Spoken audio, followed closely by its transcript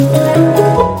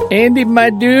Andy, my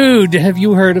dude, have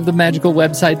you heard of the magical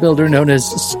website builder known as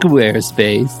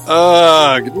Squarespace?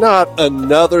 Ugh, not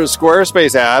another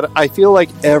Squarespace ad. I feel like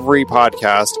every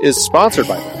podcast is sponsored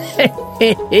by them.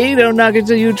 Hey, don't knock it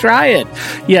till you try it.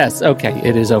 Yes, okay,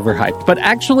 it is overhyped, but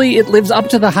actually it lives up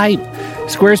to the hype.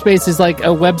 Squarespace is like a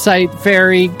website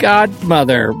fairy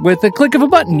godmother. With a click of a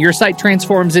button, your site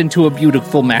transforms into a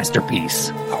beautiful masterpiece.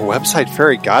 A website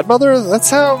fairy godmother? That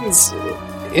sounds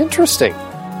interesting.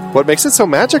 What makes it so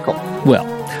magical? Well,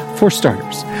 for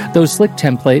starters, those slick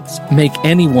templates make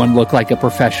anyone look like a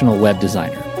professional web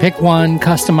designer. Pick one,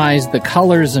 customize the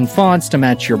colors and fonts to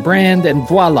match your brand, and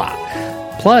voila.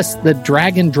 Plus, the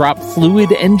drag-and-drop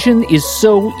fluid engine is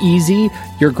so easy,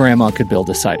 your grandma could build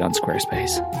a site on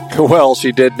Squarespace. Well,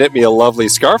 she did knit me a lovely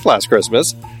scarf last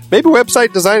Christmas. Maybe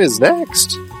website design is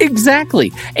next.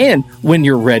 Exactly. And when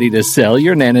you're ready to sell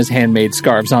your Nana's handmade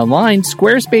scarves online,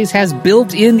 Squarespace has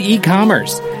built-in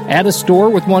e-commerce. Add a store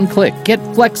with one click. Get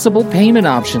flexible payment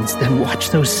options. Then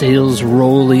watch those sales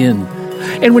roll in.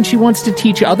 And when she wants to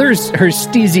teach others her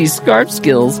steezy scarf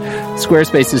skills,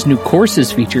 Squarespace's new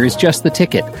courses feature is just the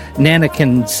ticket. Nana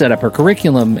can set up her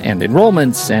curriculum and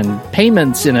enrollments and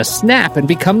payments in a snap and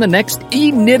become the next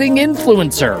e-knitting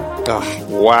influencer. Oh,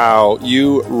 wow,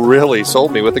 you really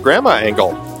sold me with the grandma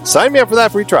angle. Sign me up for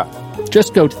that free trial.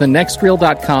 Just go to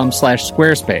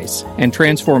thenextreel.com/Squarespace and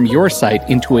transform your site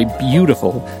into a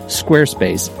beautiful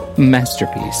Squarespace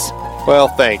masterpiece. Well,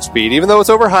 thanks, Pete. Even though it's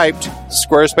overhyped,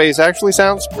 Squarespace actually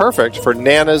sounds perfect for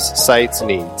Nana's site's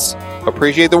needs.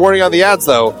 Appreciate the warning on the ads,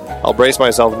 though. I'll brace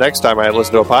myself next time I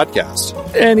listen to a podcast.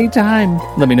 Anytime.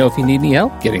 Let me know if you need any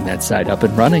help getting that site up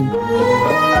and running.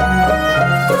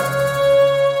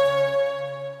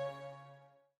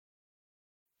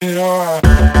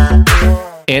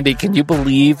 Andy, can you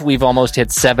believe we've almost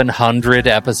hit 700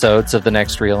 episodes of The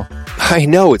Next Reel? I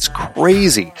know, it's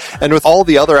crazy. And with all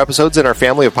the other episodes in our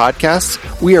family of podcasts,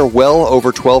 we are well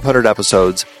over 1,200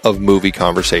 episodes of movie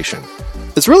conversation.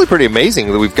 It's really pretty amazing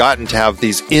that we've gotten to have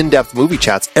these in-depth movie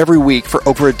chats every week for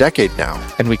over a decade now.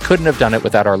 And we couldn't have done it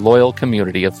without our loyal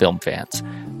community of film fans.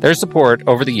 Their support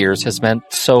over the years has meant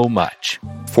so much.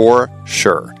 For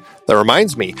sure. That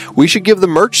reminds me, we should give the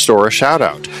merch store a shout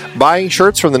out. Buying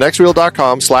shirts from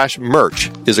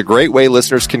thenextreel.com/merch is a great way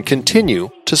listeners can continue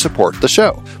to support the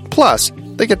show. Plus,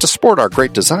 they get to sport our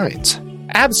great designs.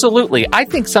 Absolutely. I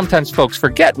think sometimes folks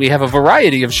forget we have a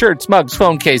variety of shirts, mugs,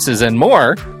 phone cases, and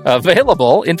more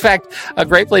available. In fact, a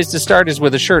great place to start is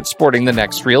with a shirt sporting the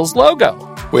Next Reel's logo.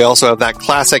 We also have that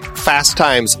classic Fast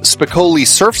Times Spicoli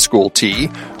Surf School tee,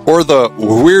 or the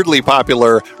weirdly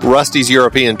popular Rusty's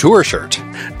European Tour shirt.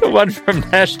 The one from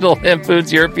National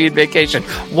Lampoon's European Vacation.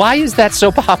 Why is that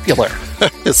so popular?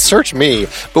 Search me,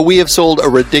 but we have sold a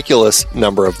ridiculous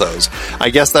number of those.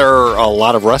 I guess there are a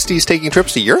lot of Rustys taking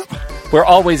trips to Europe? We're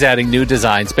always adding new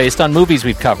designs based on movies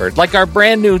we've covered, like our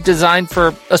brand new design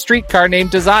for a streetcar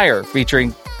named Desire,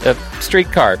 featuring a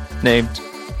streetcar named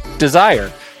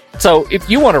Desire. So if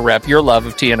you want to rep your love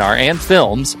of TNR and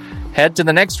films, head to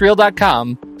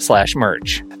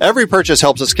thenextreel.com/merch. Every purchase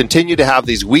helps us continue to have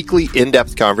these weekly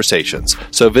in-depth conversations.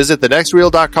 So visit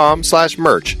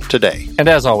thenextreel.com/merch today. And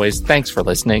as always, thanks for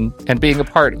listening and being a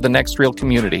part of the Next Reel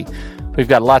community. We've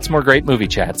got lots more great movie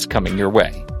chats coming your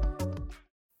way.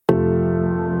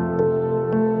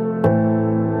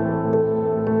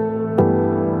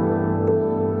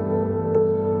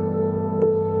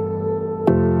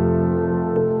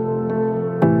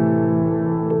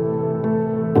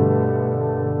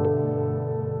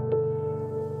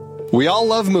 We all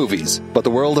love movies, but the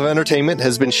world of entertainment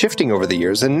has been shifting over the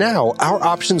years, and now our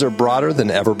options are broader than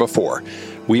ever before.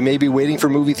 We may be waiting for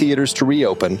movie theaters to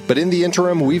reopen, but in the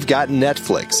interim, we've got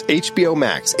Netflix, HBO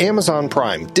Max, Amazon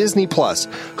Prime, Disney+,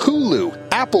 Hulu,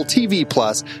 Apple TV+,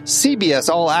 CBS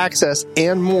All Access,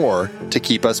 and more to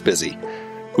keep us busy.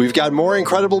 We've got more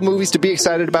incredible movies to be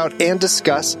excited about and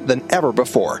discuss than ever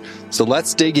before, so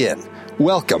let's dig in.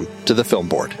 Welcome to the Film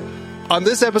Board. On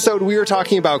this episode, we are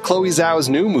talking about Chloe Zhao's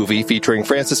new movie featuring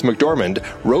Frances McDormand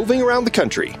roving around the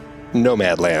country,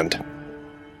 Nomadland.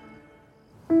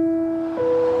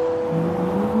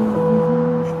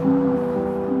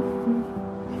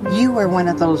 You are one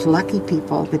of those lucky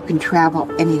people that can travel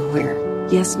anywhere.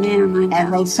 Yes, ma'am, I know.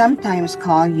 And they sometimes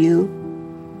call you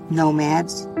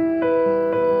nomads.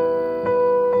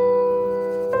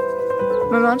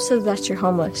 My mom said that you're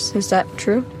homeless. Is that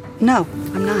true? No,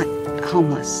 I'm not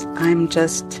homeless. I'm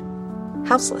just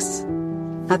houseless.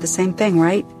 Not the same thing,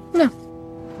 right? No.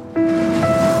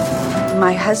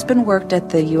 My husband worked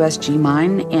at the USG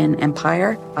mine in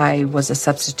Empire. I was a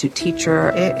substitute teacher.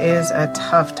 It is a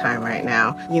tough time right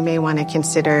now. You may want to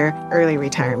consider early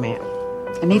retirement.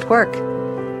 I need work.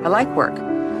 I like work. 1, 2,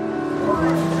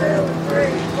 3,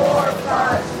 4,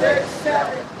 5, 6,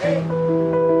 7, 8.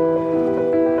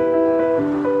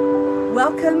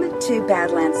 Welcome to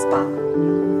Badlands Spa.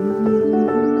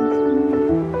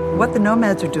 What the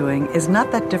nomads are doing is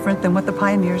not that different than what the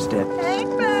pioneers did. Hey,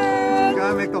 Fern!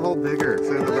 Gotta make the hole bigger.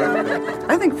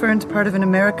 I think Fern's part of an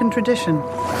American tradition.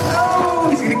 Oh,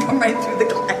 he's gonna come right through the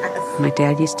glass. My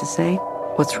dad used to say,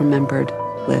 what's remembered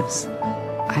lives.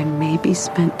 I maybe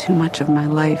spent too much of my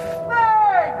life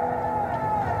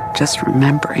just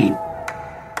remembering.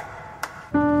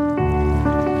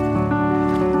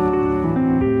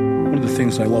 One of the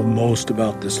things I love most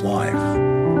about this life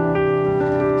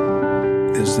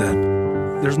is that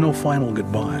there's no final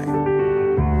goodbye.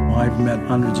 I've met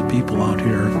hundreds of people out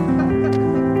here,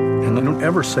 and I don't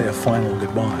ever say a final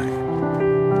goodbye.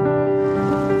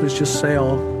 Let's just say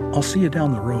I'll see you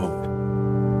down the road.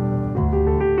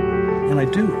 And I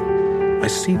do. I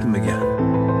see them again.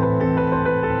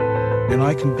 And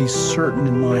I can be certain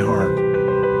in my heart,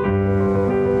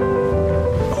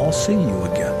 I'll see you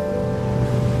again.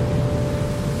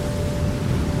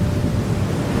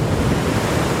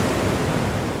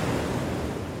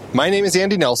 My name is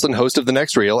Andy Nelson, host of The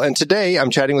Next Reel, and today I'm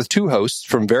chatting with two hosts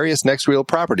from various Next Reel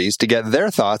properties to get their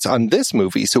thoughts on this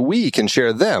movie so we can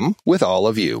share them with all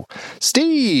of you.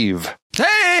 Steve!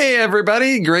 Hey,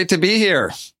 everybody. Great to be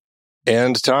here.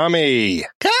 And Tommy.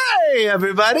 Hey,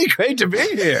 everybody. Great to be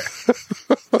here.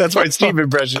 That's my Steve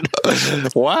impression.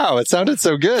 Wow, it sounded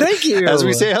so good. Thank you. As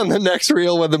we say on The Next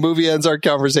Reel, when the movie ends, our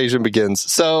conversation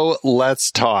begins. So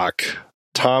let's talk.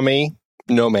 Tommy,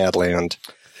 Nomadland.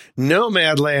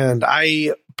 Nomadland.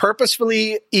 I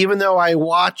purposefully, even though I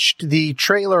watched the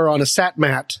trailer on a sat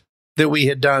mat that we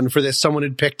had done for this, someone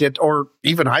had picked it, or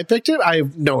even I picked it. I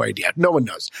have no idea. No one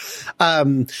knows. I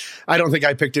don't think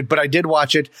I picked it, but I did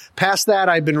watch it. Past that,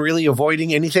 I've been really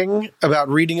avoiding anything about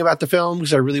reading about the film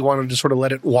because I really wanted to sort of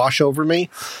let it wash over me.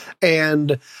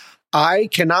 And I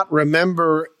cannot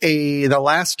remember the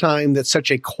last time that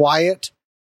such a quiet,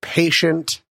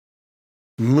 patient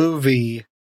movie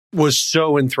was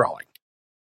so enthralling.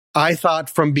 I thought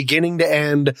from beginning to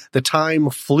end, the time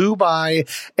flew by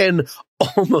and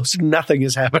almost nothing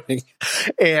is happening.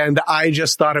 And I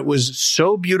just thought it was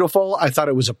so beautiful. I thought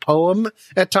it was a poem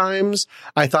at times.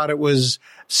 I thought it was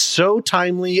so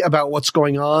timely about what's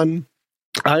going on.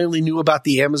 I only knew about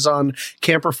the Amazon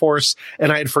camper force,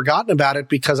 and I had forgotten about it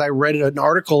because I read an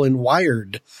article in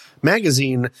Wired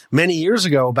magazine many years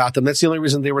ago about them. That's the only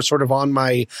reason they were sort of on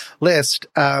my list.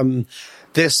 I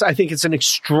think it's an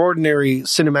extraordinary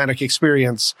cinematic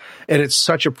experience, and it's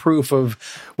such a proof of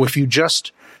if you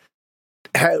just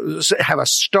have a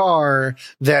star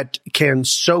that can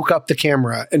soak up the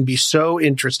camera and be so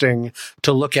interesting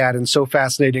to look at and so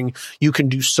fascinating, you can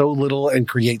do so little and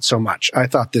create so much. I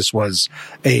thought this was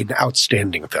an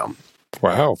outstanding film.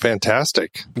 Wow,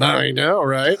 fantastic. I know,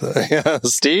 right? Yeah.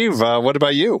 Steve, what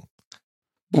about you?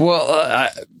 Well,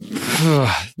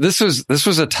 this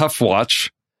was a tough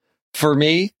watch for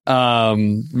me,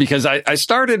 because I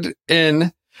started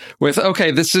in with,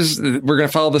 okay, we're going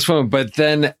to follow this woman. But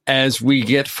then as we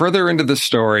get further into the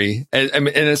story, and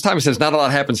as Tommy says, not a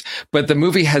lot happens, but the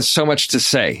movie has so much to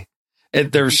say.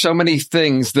 There's so many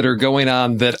things that are going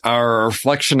on that are a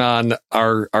reflection on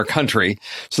our country.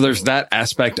 So there's that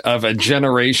aspect of a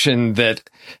generation that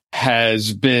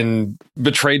has been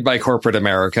betrayed by corporate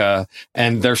America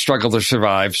and their struggle to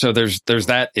survive. So there's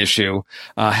that issue,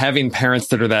 having parents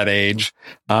that are that age.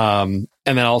 And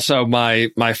then also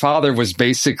my father was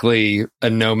basically a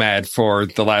nomad for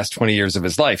the last 20 years of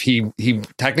his life. He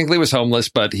technically was homeless,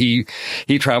 but he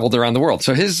traveled around the world.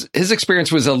 So his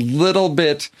experience was a little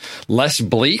bit less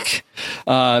bleak,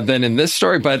 than in this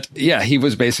story. But yeah, he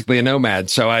was basically a nomad.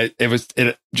 So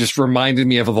it just reminded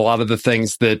me of a lot of the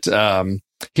things that,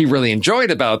 he really enjoyed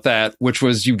about that, which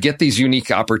was you get these unique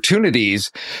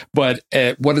opportunities, but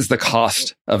what is the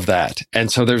cost of that?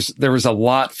 And so there was a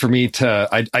lot for me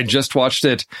I just watched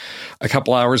it a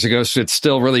couple hours ago, so it's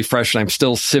still really fresh and I'm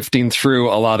still sifting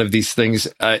through a lot of these things.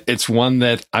 It's one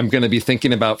that I'm going to be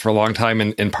thinking about for a long time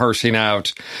and parsing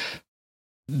out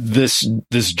this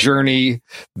journey,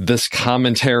 this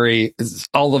commentary,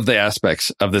 all of the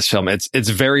aspects of this film. It's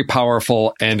very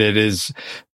powerful, and it is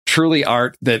truly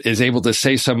art that is able to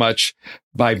say so much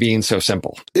by being so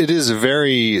simple. It is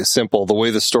very simple, the way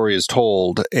the story is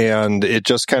told, and it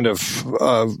just kind of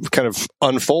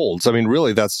unfolds. I mean,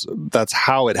 really, that's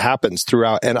how it happens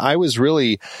throughout. And I was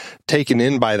really taken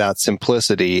in by that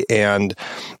simplicity. And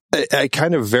I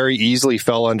kind of very easily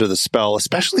fell under the spell,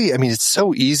 especially, I mean, it's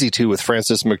so easy to with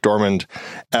Frances McDormand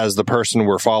as the person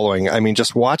we're following. I mean,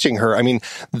 just watching her, I mean,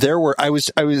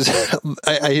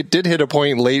 I did hit a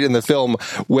point late in the film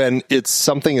when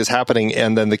something is happening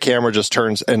and then the camera just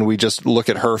turns and we just look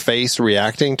at her face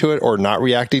reacting to it or not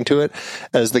reacting to it,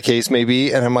 as the case may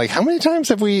be. And I'm like, how many times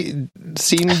have we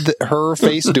seen her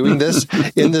face doing this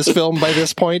in this film by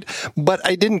this point? But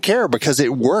I didn't care because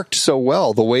it worked so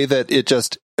well, the way that it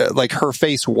just, like her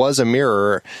face was a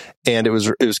mirror and it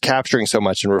was capturing so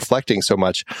much and reflecting so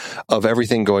much of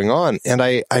everything going on. And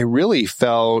I really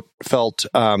felt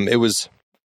it was,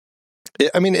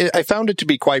 I found it to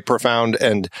be quite profound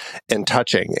and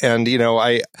touching. And,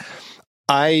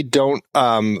 I don't,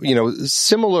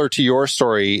 similar to your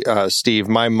story, Steve,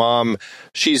 my mom,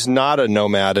 she's not a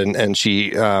nomad and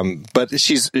she, but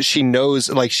she knows,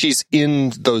 like, she's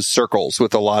in those circles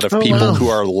with a lot of people who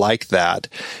are like that.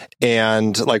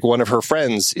 And like one of her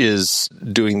friends is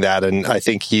doing that. And I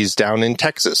think he's down in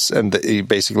Texas and he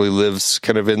basically lives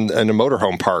kind of in a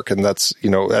motorhome park. And that's,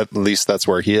 at least that's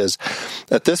where he is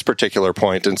at this particular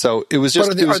point. And so it was just,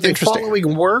 are they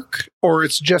following work or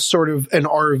it's just sort of an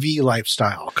RV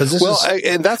lifestyle? Because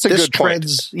and that's a good point.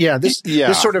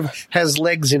 This sort of has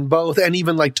legs in both and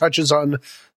even like touches on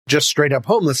just straight up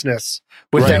homelessness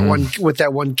with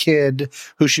that one kid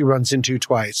who she runs into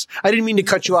twice. I didn't mean to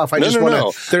cut you off. I just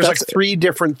want to. There's like three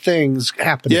different things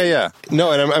happening. Yeah.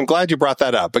 No, and I'm glad you brought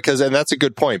that up and that's a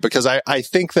good point because I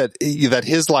think that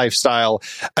his lifestyle.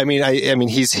 I mean,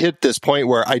 he's hit this point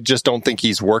where I just don't think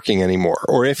he's working anymore.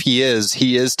 Or if he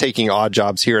is taking odd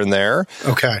jobs here and there.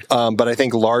 Okay. But I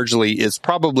think largely it's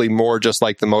probably more just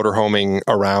like the motorhoming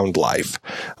around life,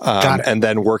 and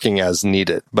then working as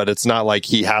needed. But it's not like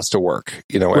he has to work,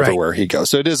 everywhere he goes.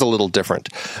 So it is a little different.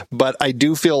 But I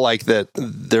do feel like that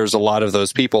there's a lot of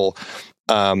those people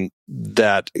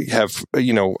that have,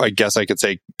 I guess I could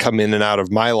say come in and out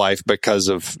of my life because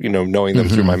of, knowing them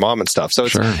through my mom and stuff. So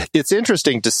it's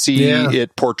interesting to see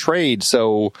it portrayed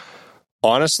so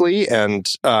honestly and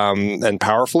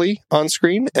powerfully on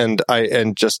screen. And I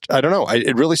don't know,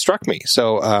 it really struck me.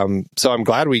 So I'm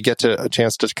glad we get a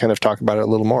chance to kind of talk about it a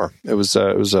little more. It was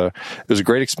a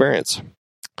great experience.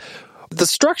 The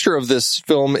structure of this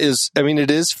film is,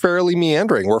 it is fairly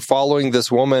meandering. We're following this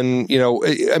woman,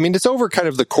 it's over kind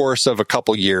of the course of a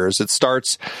couple years. It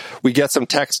starts, we get some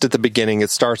text at the beginning. It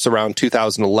starts around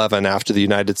 2011 after the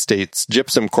United States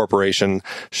Gypsum Corporation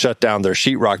shut down their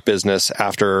sheetrock business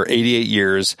after 88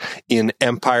 years in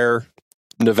Empire,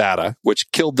 Nevada,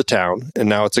 which killed the town. And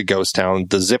now it's a ghost town.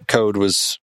 The zip code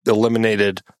was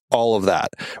eliminated. All of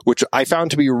that, which I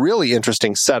found to be a really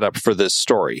interesting setup for this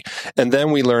story. And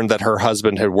then we learned that her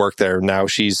husband had worked there. Now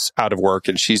she's out of work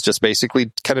and she's just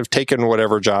basically kind of taken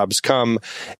whatever jobs come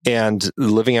and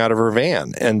living out of her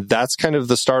van. And that's kind of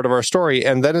the start of our story.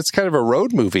 And then it's kind of a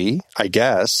road movie, I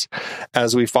guess,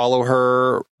 as we follow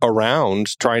her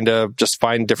around trying to just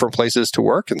find different places to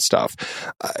work and stuff.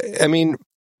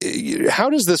 How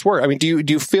does this work? Do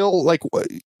you feel like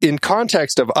in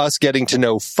context of us getting to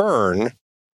know Fern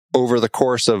over the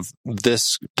course of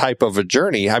this type of a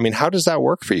journey, how does that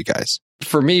work for you guys?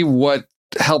 For me, what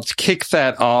helped kick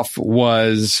that off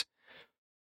was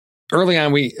early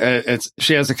on.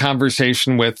 She has a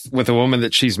conversation with a woman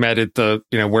that she's met at the,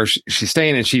 where she's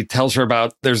staying, and she tells her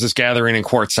about there's this gathering in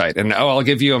Quartzsite, and I'll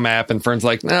give you a map. And Fern's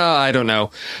like, no, I don't know.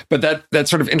 But that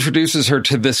sort of introduces her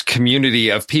to this community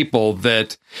of people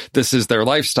that this is their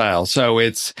lifestyle. So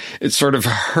it's sort of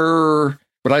her.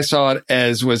 What I saw it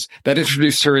as was that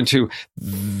introduced her into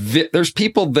there's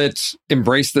people that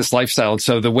embrace this lifestyle. And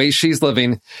so the way she's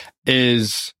living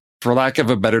is, for lack of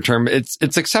a better term, it's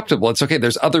acceptable. It's okay.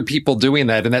 There's other people doing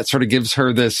that. And that sort of gives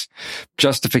her this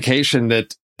justification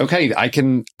that, okay, I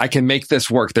can make this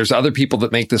work. There's other people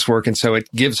that make this work. And so it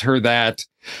gives her that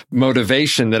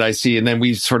motivation that I see. And then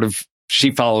she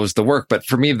follows the work. But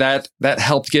for me, that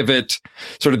helped give it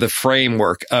sort of the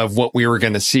framework of what we were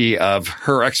going to see of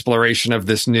her exploration of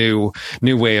this new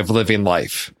way of living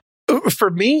life. For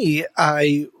me,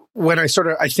 I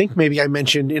think maybe I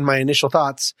mentioned in my initial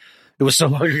thoughts, it was so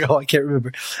long ago, I can't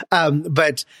remember.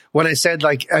 But when I said,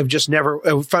 I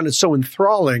found it so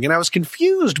enthralling, and I was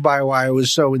confused by why I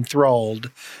was so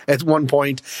enthralled at one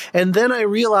point. And then I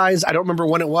realized, I don't remember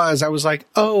when it was, I was like,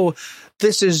 oh,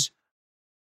 this is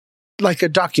like a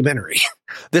documentary.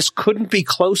 This couldn't be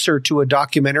closer to a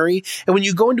documentary. And when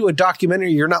you go into a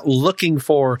documentary, you're not looking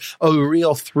for a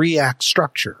real 3-act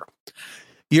structure.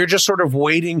 You're just sort of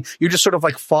waiting. You're just sort of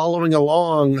like following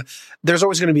along. There's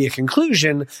always going to be a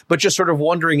conclusion, but just sort of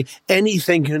wondering,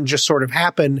 anything can just sort of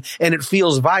happen and it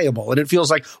feels viable. And it feels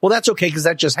like, well, that's okay because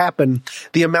that just happened.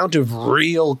 The amount of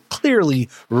clearly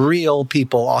real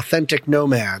people, authentic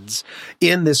nomads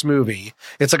in this movie.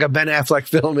 It's like a Ben Affleck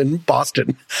film in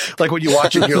Boston. Like when you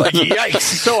watch it, you're like, yikes,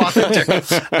 so authentic.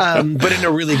 But in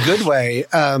a really good way.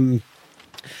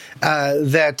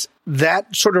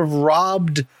 That sort of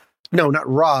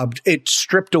it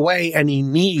stripped away any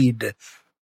need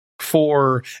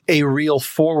for a real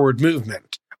forward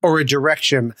movement or a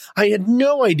direction. I had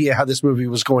no idea how this movie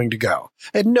was going to go.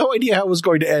 I had no idea how it was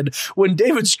going to end. When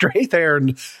David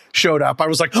Strathairn showed up, I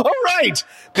was like, all right,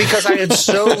 because I had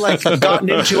so I'd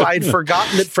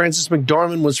forgotten that Frances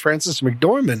McDormand was Frances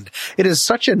McDormand. It is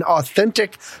such an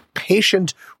authentic,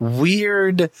 patient,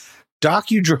 weird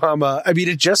docudrama. I mean,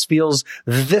 it just feels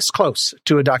this close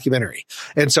to a documentary.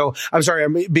 And so, I'm sorry,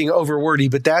 I'm being over wordy,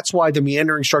 but that's why the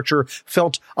meandering structure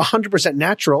felt 100%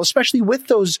 natural, especially with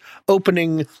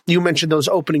you mentioned those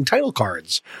opening title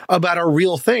cards about a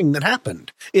real thing that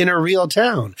happened in a real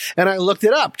town. And I looked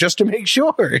it up just to make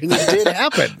sure, and it did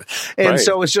happen. And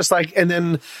so it's just like, and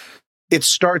then it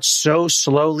starts so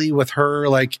slowly with her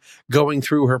like going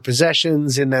through her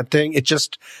possessions in that thing.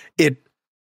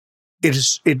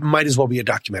 It might as well be a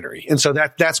documentary. And so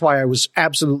that's why I was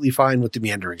absolutely fine with the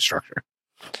meandering structure.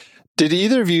 Did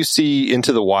either of you see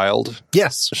Into the Wild?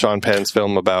 Yes. Sean Penn's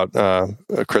film about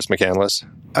Chris McCandless?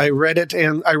 I read it,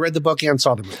 and I read the book and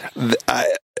saw the movie.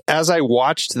 As I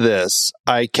watched this,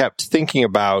 I kept thinking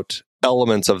about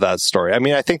elements of that story. I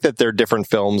mean, I think that they're different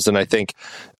films, and I think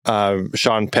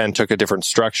Sean Penn took a different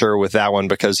structure with that one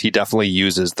because he definitely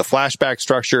uses the flashback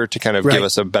structure to kind of give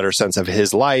us a better sense of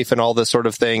his life and all this sort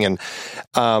of thing. And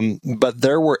but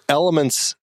there were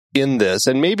elements in this,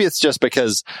 and maybe it's just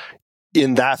because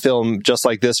in that film, just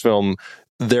like this film,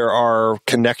 there are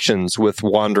connections with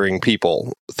wandering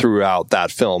people throughout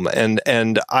that film.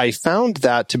 And I found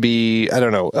that to be, I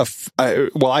don't know,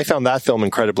 I found that film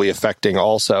incredibly affecting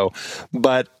also,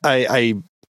 but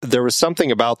there was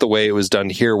something about the way it was done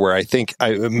here where I think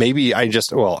maybe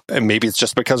it's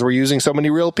just because we're using so many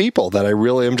real people that I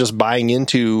really am just buying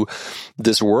into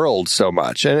this world so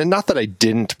much. And not that I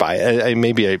didn't buy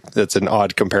it. That's an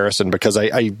odd comparison because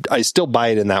I still buy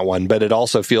it in that one, but it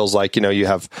also feels like, you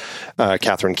have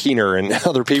Catherine Keener and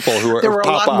other people who are there were a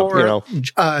lot more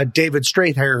David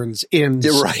Strathairns in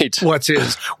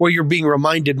where you're being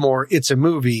reminded more it's a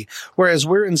movie, whereas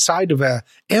we're inside of a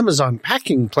Amazon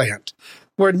packing plant,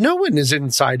 where no one is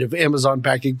inside of Amazon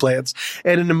packing plants.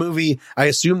 And in a movie, I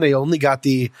assume they only got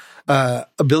the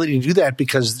ability to do that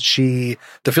because the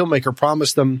filmmaker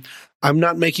promised them, I'm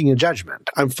not making a judgment.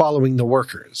 I'm following the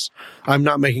workers. I'm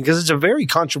not because it's a very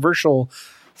controversial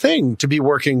thing to be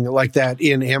working like that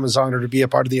in Amazon or to be a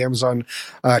part of the Amazon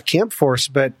camp force.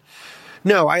 But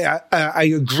no, I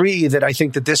agree that I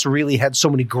think that this really had so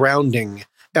many grounding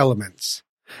elements.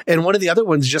 And one of the other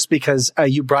ones, just because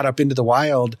you brought up Into the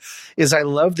Wild, is I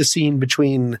love the scene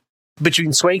between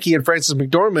Swanky and Frances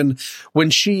McDormand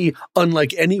when she,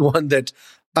 unlike anyone that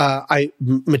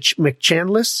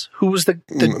McCandless, who was the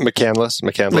McCandless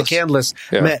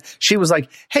met, she was like,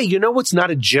 hey, you know what's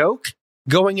not a joke?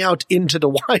 Going out into the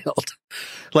wild.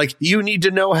 Like, you need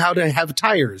to know how to have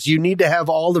tires. You need to have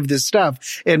all of this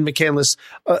stuff. And McCandless,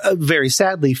 very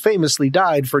sadly, famously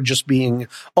died for just being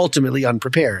ultimately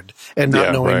unprepared and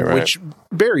not knowing which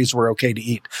berries were okay to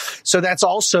eat. So that's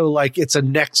also like, it's a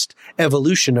next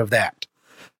evolution of that.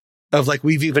 Of like,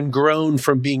 we've even grown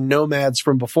from being nomads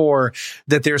from before,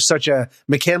 that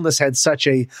McCandless had such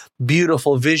a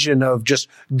beautiful vision of just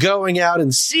going out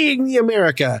and seeing the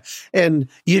America, and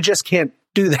you just can't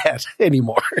do that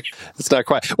anymore. It's not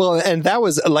quite. Well, and that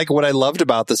was like what I loved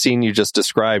about the scene you just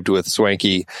described with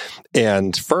Swanky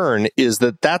and Fern is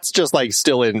that's just like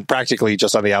still in practically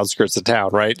just on the outskirts of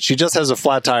town, right? She just has a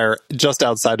flat tire just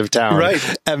outside of town.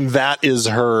 Right. And that is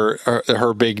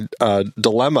her big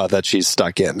dilemma that she's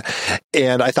stuck in.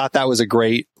 And I thought that was a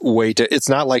great way it's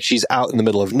not like she's out in the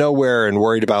middle of nowhere and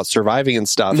worried about surviving and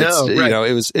stuff. No,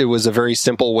 it was a very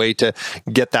simple way to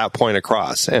get that point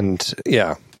across. And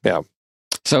yeah.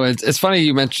 So it's funny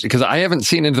you mentioned, because I haven't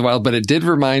seen Into the Wild, but it did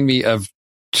remind me of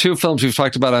two films we've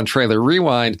talked about on Trailer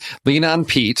Rewind, Lean on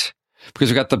Pete,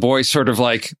 because we got the boy sort of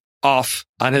like off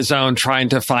on his own, trying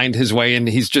to find his way, and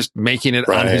he's just making it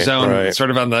on his own,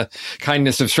 sort of on the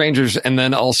kindness of strangers. And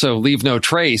then also Leave No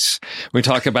Trace. We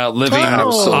talk about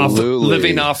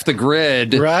living off the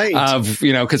grid, right? Of,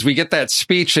 you know, because we get that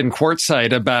speech in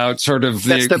Quartzsite about sort of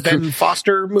that's the Ben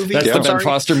Foster movie. That's the Ben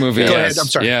Foster movie. Go yes. ahead. I'm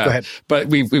sorry. Yeah. Go ahead. But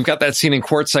we've got that scene in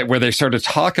Quartzsite where they sort of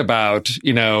talk about,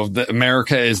 you know,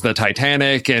 America is the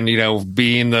Titanic, and, you know,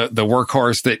 being the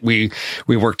workhorse that we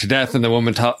work to death. And the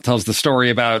woman tells the story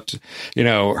about, you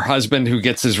know, her husband who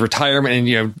gets his retirement and,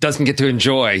 you know, doesn't get to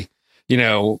enjoy, you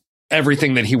know,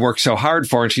 everything that he worked so hard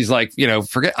for. And she's like, you know,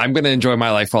 forget, I'm going to enjoy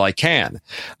my life while I can,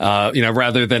 you know,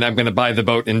 rather than I'm going to buy the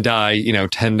boat and die, you know,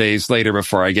 10 days later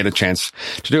before I get a chance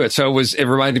to do it. So it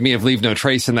reminded me of Leave No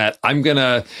Trace, in that I'm going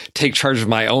to take charge of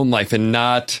my own life and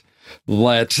not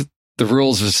let the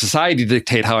rules of society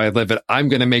dictate how I live it. I'm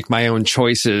going to make my own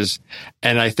choices.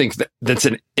 And I think that's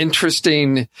an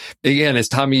interesting, again, as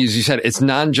Tommy, as you said, it's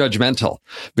non-judgmental,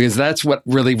 because that's what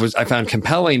really I found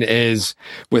compelling is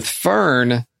with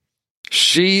Fern,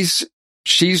 she's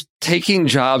taking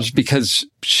jobs because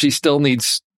she still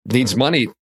needs money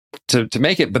to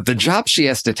make it. But the jobs she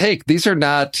has to take, these are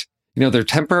not, you know, they're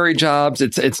temporary jobs.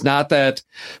 It's not that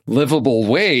livable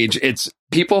wage. It's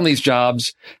people in these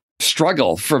jobs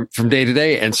struggle from day to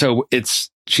day. And so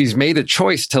she's made a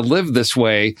choice to live this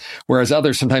way, whereas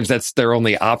others, sometimes that's their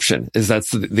only option, is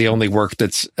that's the only work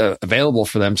that's available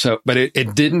for them. So, but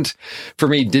it didn't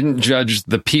judge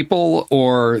the people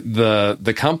or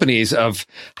the companies of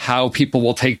how people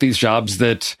will take these jobs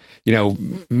that, you know,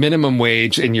 minimum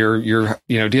wage, and you're,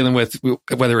 you know, dealing with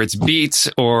whether it's beats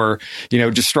or, you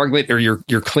know, just struggling, or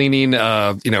you're cleaning, you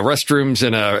know, restrooms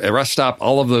in a rest stop,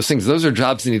 all of those things. Those are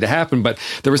jobs that need to happen, but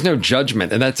there was no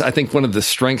judgment. And that's, I think, one of the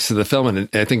strengths of the film. And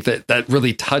I think that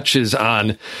really touches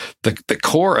on the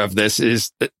core of this,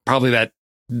 is that probably that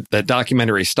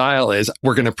documentary style is,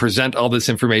 we're going to present all this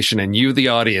information and you, the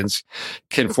audience,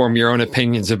 can form your own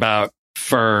opinions about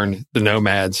Fern, the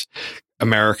Nomads,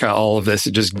 America, all of this.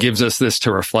 It just gives us this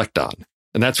to reflect on.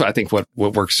 And that's what I think what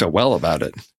works so well about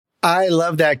it. I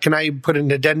love that. Can I put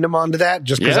an addendum onto that?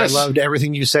 Just because I loved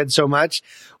everything you said so much.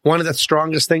 One of the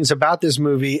strongest things about this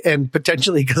movie, and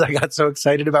potentially because I got so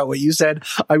excited about what you said,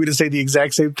 I'm going to say the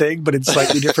exact same thing, but in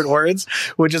slightly different words,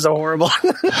 which is a horrible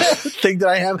thing that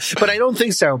I have. But I don't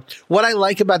think so. What I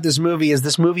like about this movie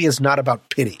is not about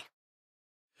pity.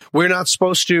 We're not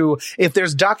supposed to, if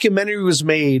there's documentaries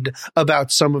made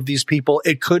about some of these people,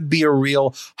 it could be a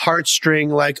real heartstring,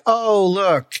 like, oh,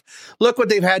 look what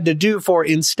they've had to do for.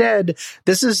 Instead,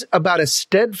 this is about a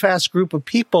steadfast group of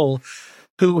people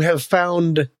who have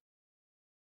found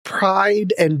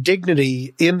pride and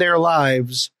dignity in their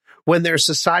lives when their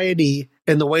society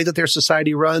and the way that their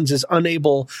society runs is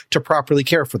unable to properly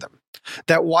care for them.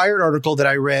 That Wired article that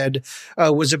I read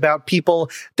was about people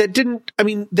that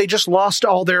they just lost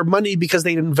all their money because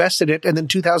they'd invested it, and then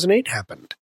 2008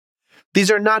 happened. These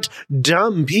are not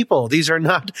dumb people. These are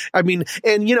not,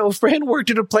 and, you know, Fran worked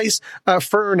at a place,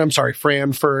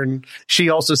 Fern. She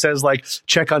also says, like,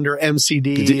 check under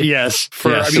MCD. Yes.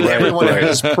 Everyone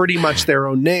has pretty much their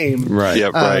own name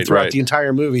throughout the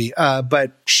entire movie.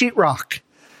 But sheetrock.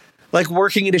 Like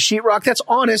working at a sheetrock, that's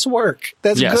honest work.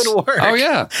 That's good work. Oh,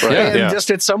 yeah.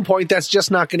 Just at some point, that's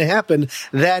just not going to happen.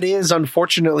 That is,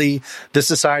 unfortunately, the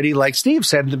society, like Steve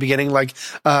said in the beginning, like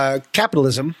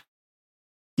capitalism.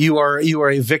 You are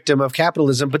a victim of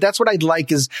capitalism. But that's what I'd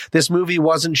like, is this movie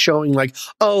wasn't showing like,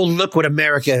 oh, look what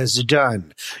America has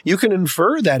done. You can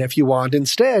infer that if you want.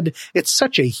 Instead, it's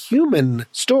such a human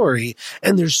story.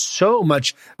 And there's so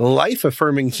much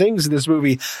life-affirming things in this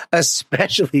movie,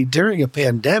 especially during a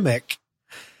pandemic.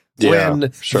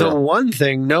 When the one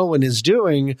thing no one is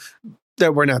doing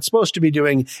that we're not supposed to be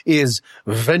doing is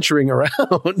venturing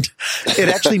around. It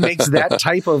actually makes that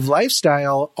type of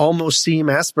lifestyle almost seem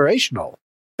aspirational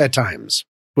at times,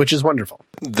 which is wonderful.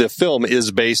 The film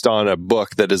is based on a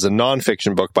book that is a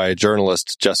nonfiction book by a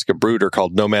journalist, Jessica Bruder,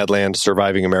 called Nomadland,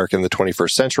 Surviving America in the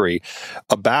 21st Century,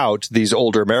 about these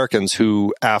older Americans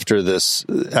who, after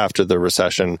the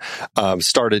recession,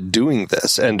 started doing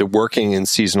this and working in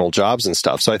seasonal jobs and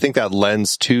stuff. So I think that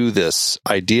lends to this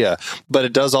idea. But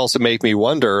it does also make me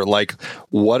wonder, like,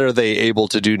 what are they able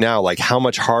to do now? Like, how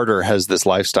much harder has this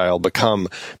lifestyle become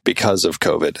because of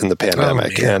COVID and the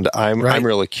pandemic? And I'm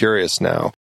really curious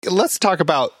now. Let's talk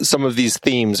about some of these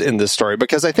themes in this story,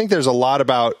 because I think there's a lot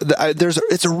about,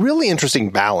 it's a really interesting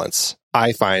balance,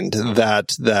 I find, that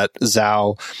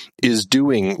Zhao is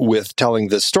doing with telling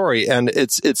this story. And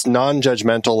it's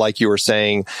non-judgmental, like you were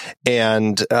saying.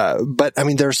 And, but I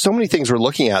mean, there's so many things we're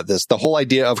looking at the whole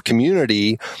idea of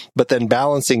community, but then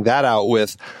balancing that out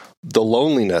with the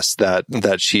loneliness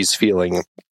that she's feeling.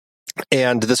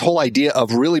 And this whole idea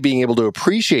of really being able to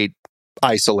appreciate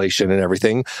isolation and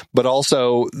everything, but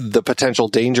also the potential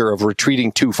danger of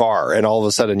retreating too far. And all of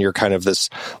a sudden you're kind of this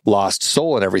lost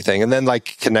soul and everything. And then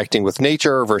like connecting with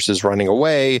nature versus running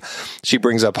away. She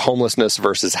brings up homelessness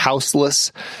versus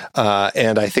houseless.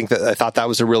 And I thought that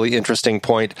was a really interesting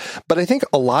point. But I think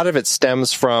a lot of it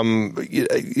stems from,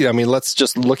 let's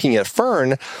just looking at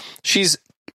Fern. She's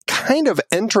kind of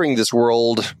entering this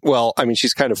world. Well, I mean,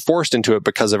 she's kind of forced into it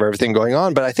because of everything going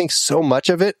on, but I think so much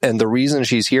of it, and the reason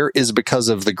she's here, is because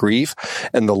of the grief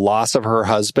and the loss of her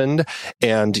husband.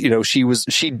 And,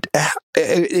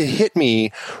 it hit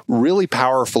me really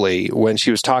powerfully when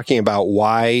she was talking about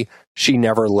why she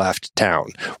never left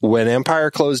town. When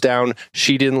Empire closed down,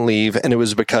 she didn't leave, and it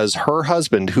was because her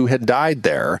husband, who had died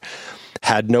there,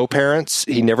 had no parents.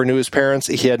 He never knew his parents.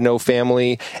 He had no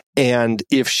family. And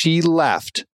if she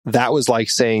left, that was like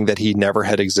saying that he never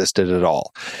had existed at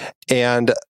all.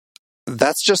 And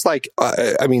that's just like,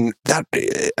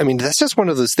 that's just one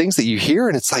of those things that you hear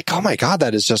and it's like, oh my God,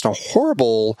 that is just a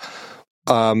horrible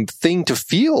thing to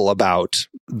feel about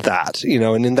that,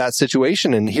 and in that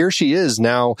situation. And here she is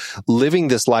now living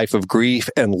this life of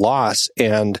grief and loss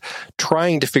and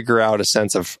trying to figure out a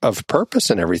sense of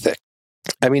purpose and everything.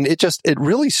 I mean, it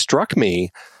really struck me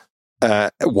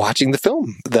watching the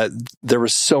film that there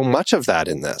was so much of that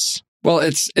in this. Well,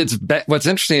 what's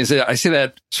interesting is that I see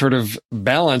that sort of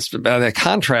balanced by that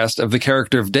contrast of the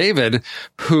character of David,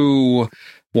 who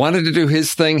wanted to do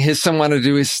his thing. His son wanted to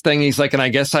do his thing. He's like, and I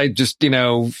guess I just,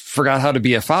 forgot how to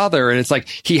be a father. And it's like,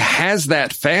 he has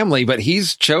that family, but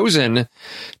he's chosen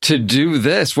to do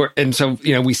this. And so,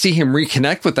 we see him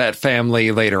reconnect with that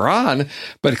family later on,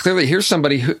 but clearly here's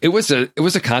somebody who it was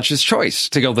a conscious choice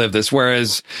to go live this.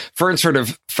 Whereas Fern sort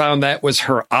of found that was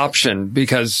her option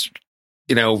because,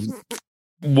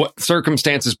 what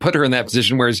circumstances put her in that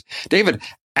position. Whereas David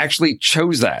actually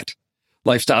chose that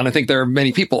lifestyle. And I think there are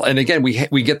many people. And again,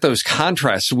 we get those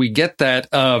contrasts. We get that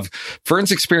of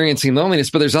Fern's experiencing loneliness,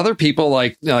 but there's other people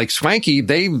like Swanky.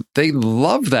 They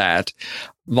love that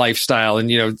lifestyle. And,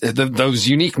 those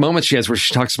unique moments she has where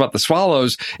she talks about the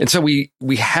swallows. And so we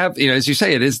have, as you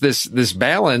say, it is this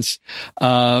balance.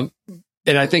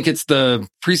 And I think it's the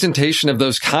presentation of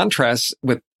those contrasts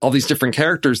with all these different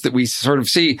characters that we sort of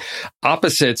see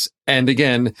opposites. And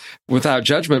again, without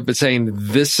judgment, but saying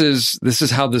this is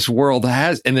how this world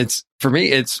has. And it's, for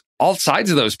me, it's all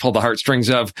sides of those pull the heartstrings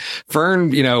of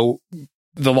Fern,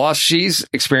 the loss she's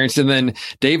experienced, and then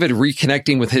David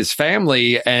reconnecting with his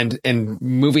family and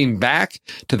moving back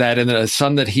to that. And then a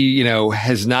son that he,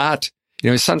 has not,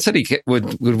 his son said he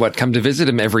would come to visit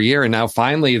him every year. And now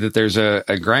finally that there's a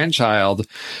grandchild.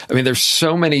 I mean, there's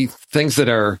so many things that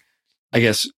are, I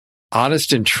guess,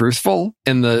 honest and truthful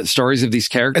in the stories of these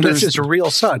characters. And that's his real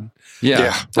son.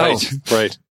 Yeah.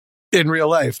 Right. In real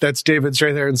life, that's David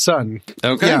Strathairn's son.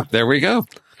 Okay. Yeah. There we go.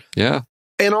 Yeah.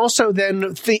 And also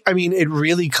then, it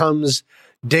really comes...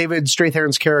 David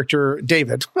Strathairn's character,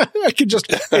 David.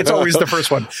 It's always the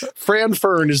first one. Fran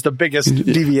Fern is the biggest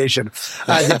deviation.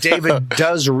 That David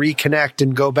does reconnect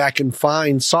and go back and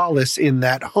find solace in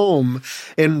that home.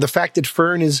 And the fact that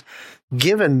Fern is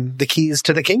given the keys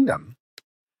to the kingdom.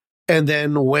 And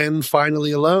then when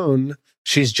finally alone,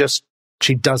 she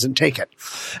doesn't take it.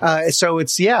 So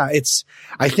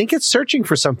I think it's searching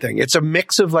for something. It's a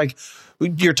mix of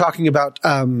you're talking about,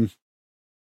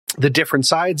 the different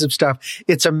sides of stuff.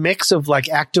 It's a mix of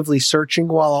actively searching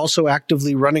while also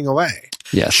actively running away.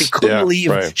 Yes. She couldn't leave.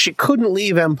 Right. She couldn't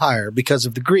leave Empire because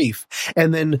of the grief.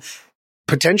 And then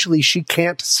potentially she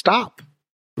can't stop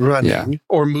running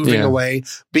or moving away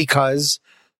because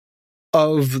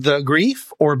of the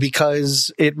grief, or because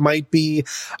it might be,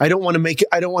 I don't want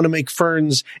to make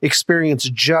Fern's experience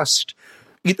just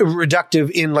reductive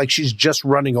in she's just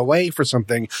running away for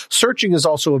something. Searching is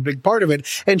also a big part of it.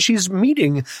 And she's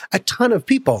meeting a ton of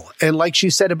people. And like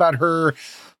she said about her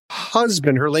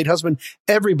husband, her late husband,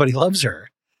 everybody loves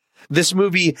her. This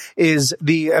movie is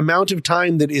the amount of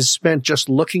time that is spent just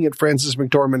looking at Frances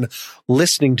McDormand,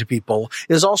 listening to people,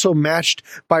 is also matched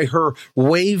by her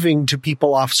waving to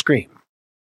people off screen.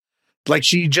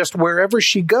 She just, wherever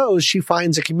she goes, she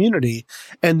finds a community.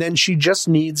 And then she just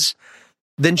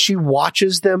then she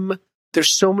watches them. There's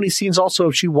so many scenes also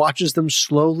she watches them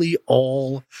slowly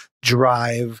all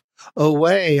drive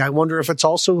away. I wonder if it's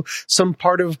also some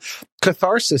part of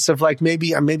catharsis of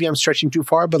maybe I'm stretching too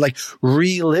far, but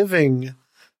relitigating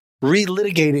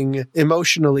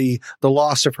emotionally the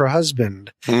loss of her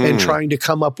husband and trying to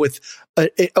come up with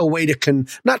a way to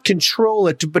not control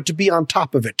it, but to be on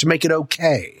top of it, to make it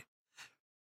okay.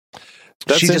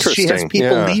 That's she has interesting.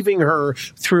 people leaving her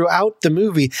throughout the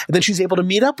movie, and then she's able to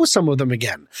meet up with some of them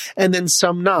again, and then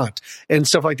some not, and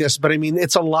stuff like this. But I mean,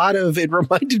 it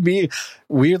reminded me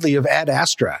weirdly of Ad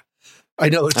Astra. I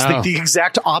know it's like the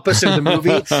exact opposite of the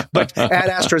movie, but Ad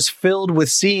Astra is filled with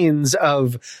scenes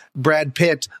of Brad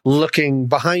Pitt looking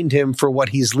behind him for what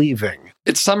he's leaving.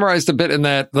 It's summarized a bit in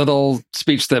that little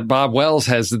speech that Bob Wells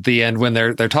has at the end when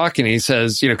they're talking. He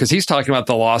says, because he's talking about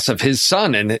the loss of his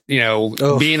son and,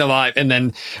 being alive, and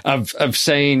then of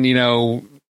saying,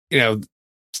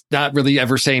 not really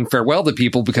ever saying farewell to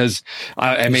people because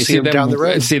I may see them down the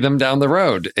road. See them down the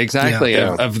road. Exactly.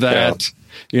 Yeah. Of that,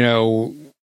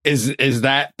 is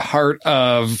that part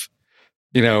of,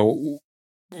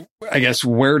 I guess,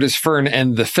 where does Fern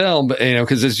end the film?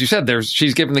 Because as you said,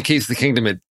 she's given the keys to the kingdom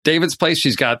at David's place.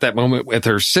 She's got that moment with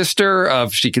her sister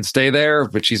of she could stay there,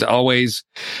 but she's always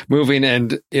moving.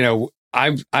 And,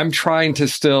 I'm trying to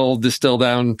still distill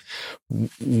down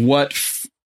where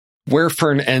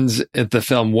Fern ends at the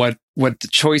film, what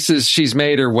choices she's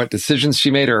made or what decisions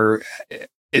she made, or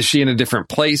is she in a different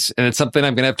place? And it's something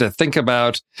I'm going to have to think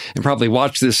about and probably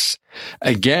watch this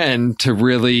again to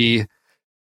really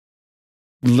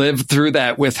live through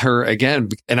that with her again.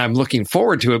 And I'm looking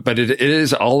forward to it, but it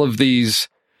is all of these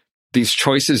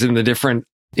choices in the different,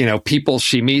 people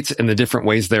she meets and the different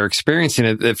ways they're experiencing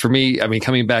it. That for me, I mean,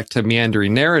 coming back to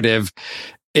meandering narrative,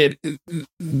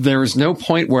 there is no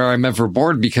point where I'm ever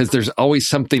bored because there's always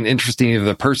something interesting in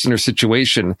the person or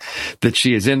situation that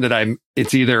she is in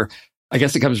it's either, I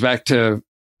guess it comes back to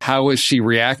how is she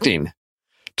reacting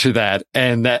to that?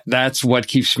 And that's what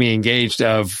keeps me engaged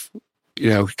of,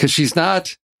 because she's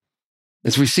not,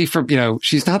 as we see from,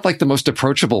 she's not like the most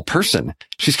approachable person.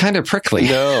 She's kind of prickly.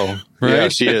 No. Right? Yeah,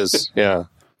 she is. Yeah,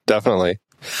 definitely.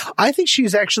 I think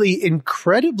she's actually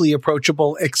incredibly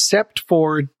approachable, except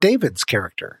for David's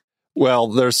character. Well,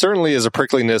 there certainly is a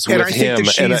prickliness with him.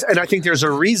 And I think there's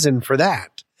a reason for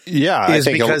that. Yeah, is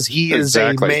because he is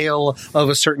a male of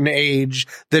a certain age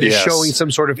that is showing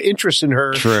some sort of interest in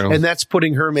her. True. And that's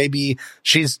putting her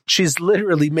she's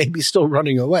literally maybe still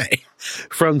running away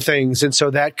from things. And so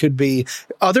that could be,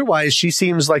 otherwise she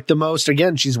seems like the most,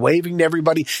 again, she's waving to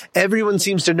everybody. Everyone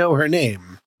seems to know her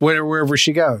name wherever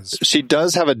she goes. She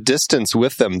does have a distance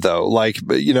with them, though. Like,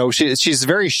 she's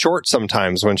very short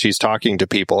sometimes when she's talking to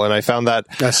people. And I found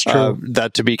that's true.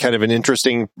 That to be kind of an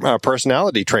interesting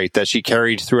personality trait that she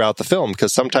carried throughout the film,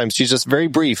 because sometimes she's just very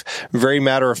brief, very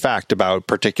matter of fact about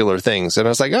particular things. And I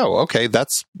was like, oh, okay,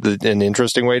 that's an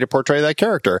interesting way to portray that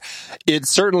character. It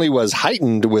certainly was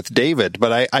heightened with David,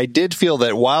 but I did feel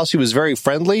that while she was very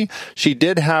friendly, she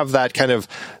did have that kind of,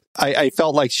 I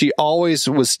felt like she always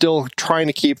was still trying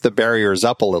to keep the barriers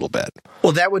up a little bit.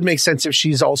 Well, that would make sense if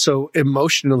she's also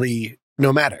emotionally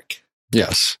nomadic.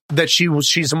 Yes. That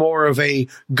she's more of a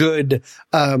good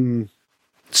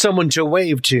someone to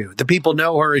wave to. The people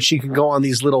know her and she can go on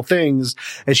these little things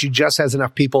and she just has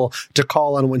enough people to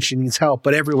call on when she needs help.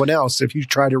 But everyone else, if you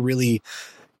try to really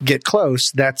get close,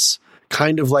 that's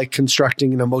kind of like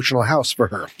constructing an emotional house for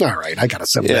her. All right, I got to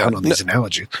settle down on these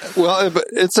analogies. Well, but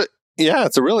it's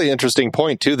a really interesting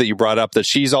point, too, that you brought up, that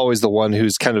she's always the one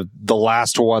who's kind of the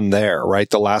last one there, right?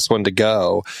 The last one to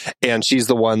go. And she's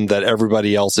the one that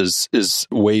everybody else is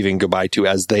waving goodbye to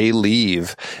as they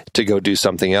leave to go do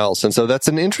something else. And so that's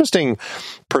an interesting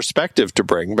perspective to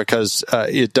bring, because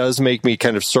it does make me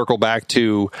kind of circle back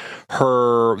to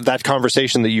that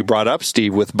conversation that you brought up,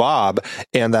 Steve, with Bob,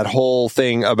 and that whole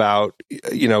thing about,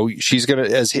 she's going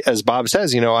to, as Bob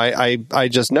says, I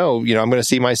just know, I'm going to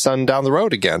see my son down the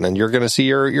road again, and you're going to see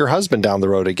your husband down the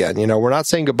road again. We're not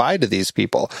saying goodbye to these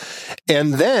people.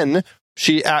 And then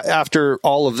she, after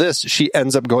all of this, she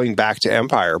ends up going back to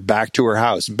Empire, back to her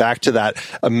house, back to that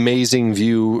amazing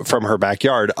view from her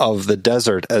backyard of the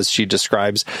desert, as she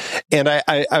describes. And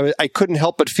I couldn't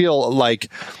help but feel like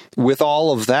with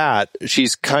all of that,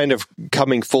 she's kind of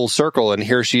coming full circle. And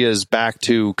here she is back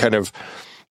to kind of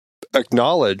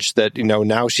acknowledge that,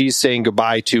 now she's saying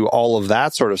goodbye to all of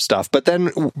that sort of stuff. But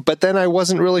then I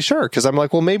wasn't really sure, because I'm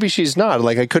like, well, maybe she's not.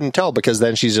 Like, I couldn't tell, because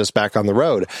then she's just back on the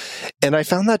road. And I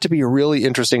found that to be a really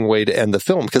interesting way to end the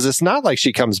film, because it's not like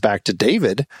she comes back to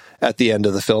David at the end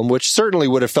of the film, which certainly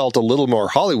would have felt a little more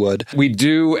Hollywood. We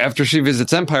do, after she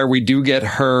visits Empire, we do get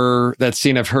that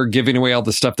scene of her giving away all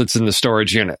the stuff that's in the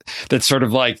storage unit. That's sort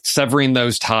of like severing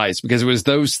those ties, because it was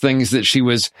those things that she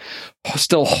was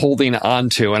still holding on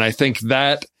to. And I think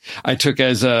that I took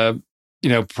as a,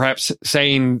 perhaps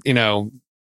saying,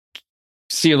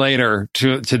 see you later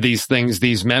to these things,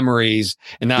 these memories,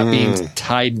 and not being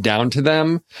tied down to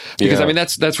them. Because I mean,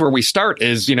 that's where we start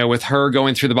is, with her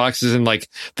going through the boxes and like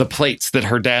the plates that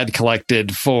her dad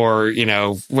collected for,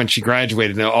 when she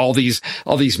graduated, all these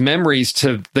memories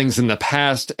to things in the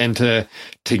past, and to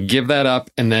give that up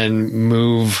and then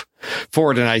move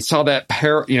forward. And I saw that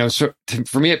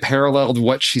for me, it paralleled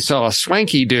what she saw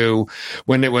Swanky do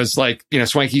when it was like,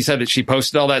 Swanky said that she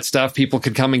posted all that stuff, people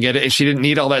could come and get it, and she didn't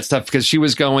need all that stuff because she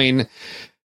was going,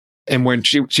 and when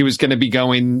she was going to be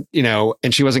going,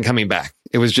 and she wasn't coming back.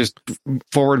 It was just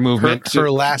forward movement.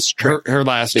 Her last trip. Her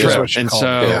last trip. And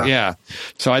so,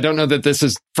 So I don't know that this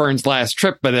is Fern's last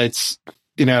trip, but it's,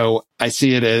 I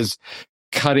see it as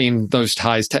cutting those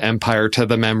ties to Empire, to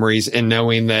the memories, and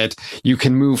knowing that you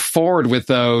can move forward with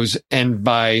those, and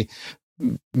by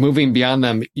moving beyond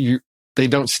them, they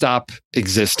don't stop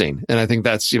existing. And I think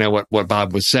that's what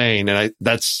Bob was saying, and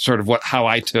that's sort of how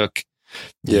I took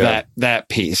that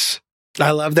piece.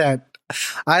 I love that.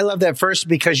 First,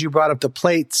 because you brought up the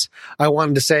plates. I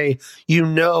wanted to say,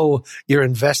 you're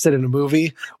invested in a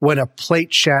movie when a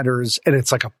plate shatters and it's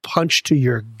like a punch to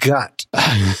your gut.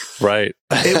 Right.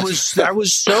 That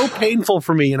was so painful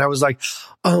for me. And I was like,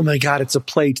 oh my God, it's a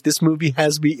plate. This movie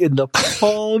has me in the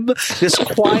palm. This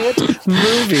quiet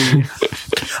movie.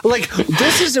 Like,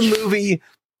 this is a movie.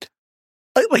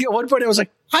 Like at one point I was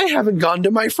like, I haven't gone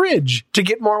to my fridge to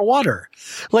get more water.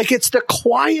 Like, it's the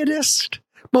quietest,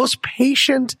 most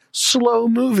patient, slow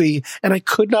movie, and I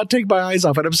could not take my eyes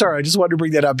off it. I'm sorry, I just wanted to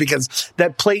bring that up because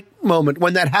that plate moment,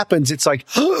 when that happens, it's like,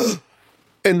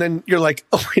 and then you're like,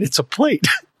 oh wait, it's a plate.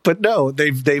 But no,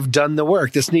 they've done the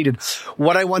work that's needed.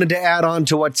 What I wanted to add on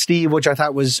to what Steve, which I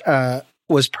thought was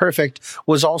perfect,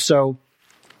 was also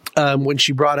when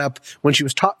she brought up, when she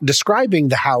was describing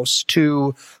the house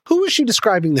to, who was she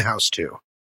describing the house to?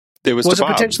 Was it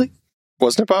Bob. Potentially?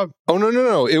 Wasn't it Bob? Oh,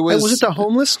 no. Was it the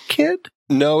homeless kid?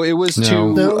 No, it was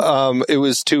it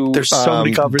was to There's so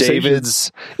many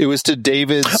conversations. It was to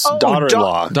David's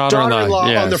daughter-in-law.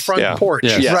 Daughter-in-law on the front porch.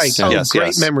 Yes. Right.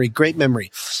 Great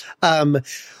memory.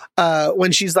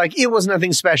 When she's like, it was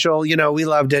nothing special, we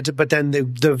loved it. But then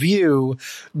the view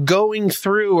going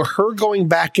through her going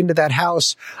back into that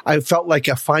house, I felt like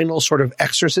a final sort of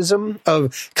exorcism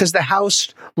because the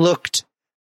house looked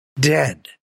dead.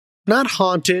 Not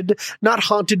haunted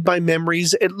by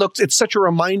memories. It's such a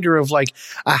reminder of like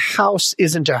a house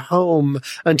isn't a home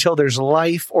until there's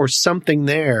life or something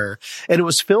there. And it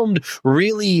was filmed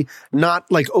really not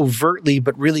like overtly,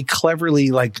 but really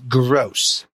cleverly, like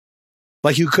gross.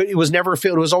 Like it was never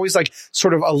filmed. It was always like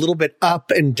sort of a little bit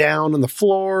up and down on the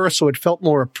floor. So it felt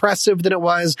more oppressive than it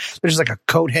was. There's like a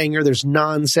coat hanger. There's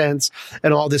nonsense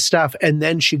and all this stuff. And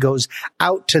then she goes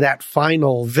out to that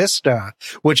final vista,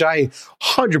 which I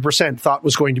 100% thought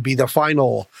was going to be the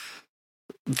final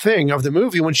thing of the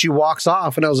movie when she walks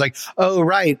off. And I was like, oh,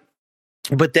 right.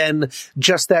 But then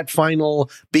just that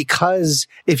final, because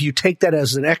if you take that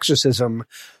as an exorcism,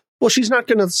 well, she's not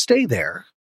going to stay there.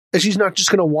 And she's not just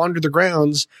going to wander the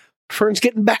grounds. Fern's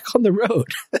getting back on the road.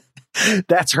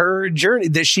 That's her journey.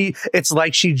 It's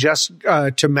like she just,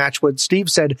 to match what Steve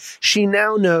said, she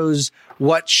now knows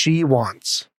what she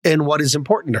wants and what is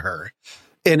important to her.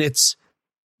 And it's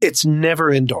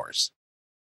never indoors.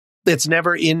 It's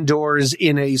never indoors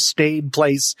in a staid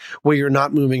place where you're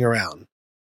not moving around.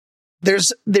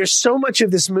 There's so much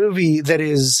of this movie that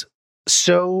is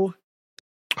so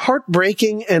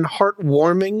heartbreaking and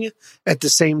heartwarming at the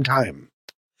same time.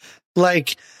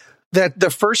 Like that the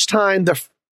first time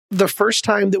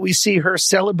that we see her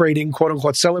celebrating, quote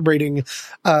unquote, celebrating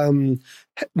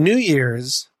New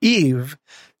Year's Eve,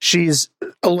 she's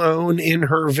alone in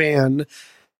her van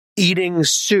eating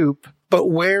soup, but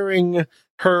wearing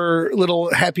her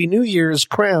little Happy New Year's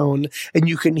crown, and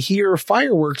you can hear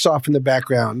fireworks off in the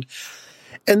background.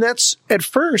 And that's, at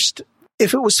first,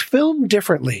 if it was filmed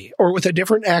differently or with a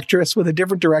different actress, with a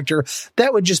different director,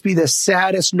 that would just be the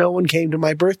saddest no one came to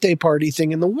my birthday party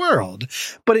thing in the world.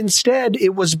 But instead,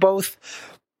 it was both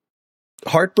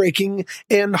heartbreaking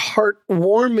and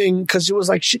heartwarming because it was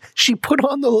like she put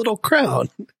on the little crown.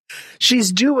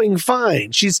 She's doing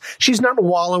fine. She's not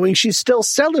wallowing. She's still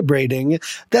celebrating.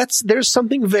 There's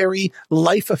something very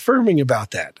life affirming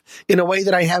about that in a way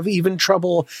that I have even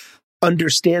trouble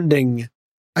understanding.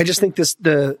 I just think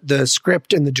the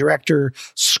script and the director,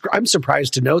 I'm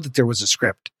surprised to know that there was a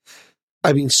script.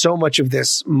 I mean, so much of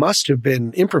this must have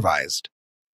been improvised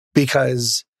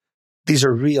because these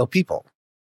are real people.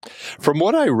 From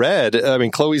what I read, I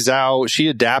mean, Chloe Zhao, she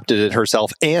adapted it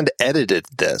herself and edited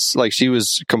this. Like, she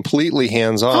was completely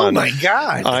hands-on. Oh my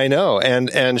God. I know.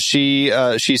 And she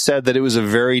said that it was a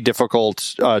very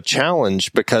difficult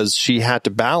challenge because she had to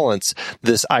balance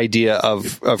this idea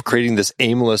of creating this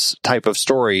aimless type of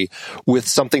story with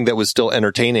something that was still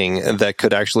entertaining and that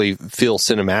could actually feel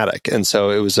cinematic. And so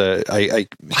it was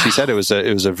she said it was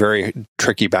a very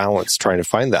tricky balance trying to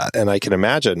find that. And I can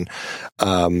imagine,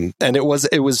 and it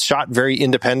was shot very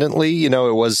independently. You know,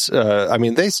 it was, I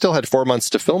mean, they still had 4 months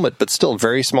to film it, but still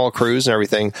very small crews and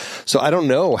everything. So I don't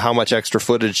know how much extra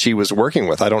footage she was working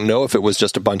with. I don't know if it was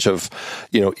just a bunch of,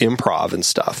 improv and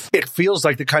stuff. It feels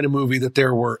like the kind of movie that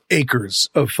there were acres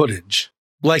of footage.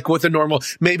 Like with a normal,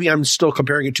 maybe I'm still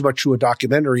comparing it too much to a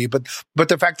documentary, but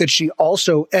the fact that she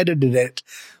also edited it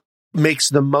makes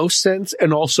the most sense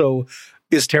and also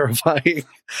is terrifying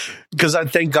because I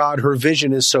thank God her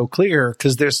vision is so clear,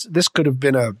 because this could have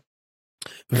been a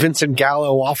Vincent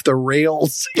Gallo off the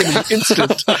rails in an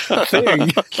instant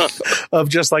thing of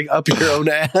just like up your own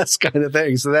ass kind of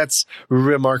thing. So that's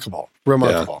remarkable.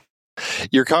 Yeah.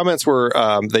 Your comments were,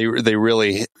 they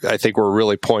really, I think, were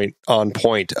really on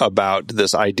point about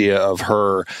this idea of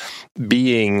her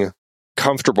being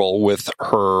comfortable with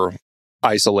her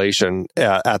isolation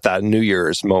at that New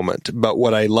Year's moment. But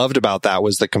what I loved about that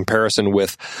was the comparison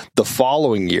with the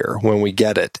following year when we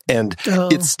get it. And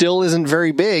it still isn't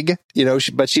very big,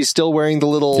 but she's still wearing the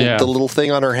little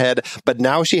thing on her head. But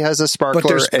now she has a sparkler, but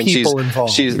there's and people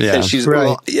involved.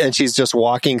 She's just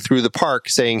walking through the park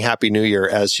saying Happy New Year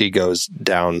as she goes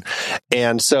down.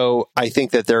 And so I think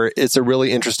that it's a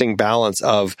really interesting balance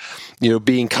of,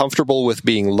 being comfortable with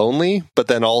being lonely, but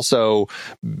then also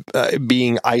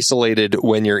being isolated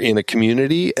when you're in a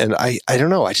community. And I don't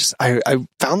know. I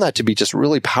found that to be just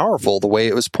really powerful, the way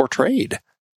it was portrayed.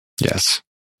 Yes.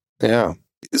 Yeah.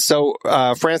 So,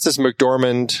 Frances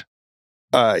McDormand,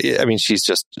 I mean,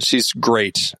 she's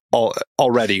great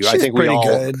already. She's I think we all,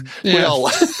 good.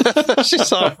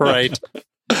 She's all right.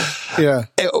 Yeah.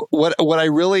 What I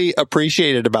really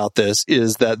appreciated about this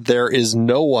is that there is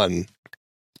no one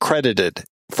credited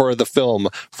for the film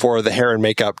for the hair and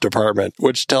makeup department,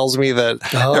 which tells me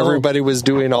that everybody was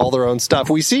doing all their own stuff.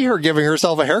 We see her giving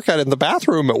herself a haircut in the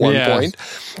bathroom at one point.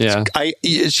 Yeah.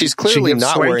 She's clearly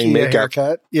not wearing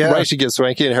makeup. Yeah. Right. She gives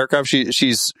Swanky a haircut.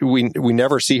 We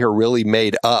never see her really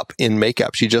made up in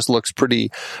makeup. She just looks pretty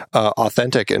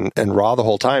authentic and raw the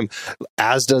whole time,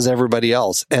 as does everybody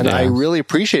else. And I really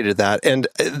appreciated that. And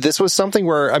this was something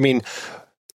where, I mean,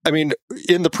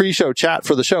 in the pre-show chat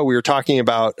for the show, we were talking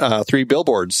about 3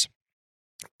 Billboards.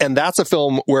 And that's a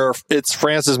film where it's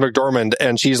Frances McDormand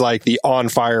and she's like the on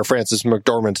fire Frances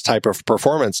McDormand type of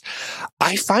performance.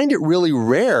 I find it really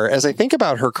rare as I think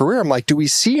about her career. I'm like, do we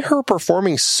see her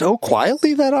performing so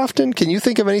quietly that often? Can you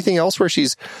think of anything else where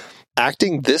she's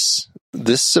acting this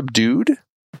subdued?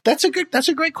 That's a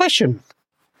great question.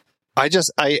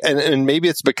 And maybe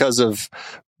it's because of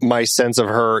my sense of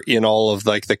her in all of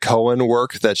like the Coen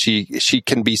work, that she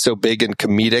can be so big and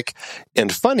comedic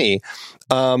and funny.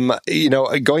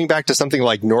 Going back to something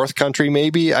like North Country,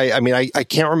 maybe. I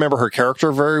can't remember her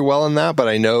character very well in that, but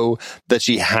I know that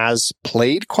she has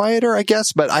played quieter, I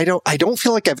guess. But I don't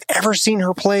feel like I've ever seen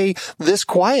her play this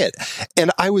quiet. And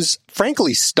I was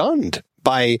frankly stunned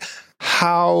by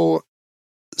how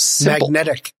simple.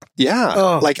 Magnetic. Yeah.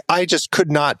 Oh. Like I just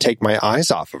could not take my eyes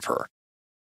off of her.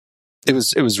 It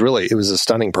was a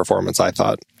stunning performance, I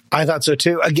thought. I thought so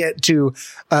too. Again,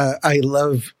 I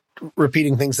love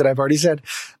repeating things that I've already said.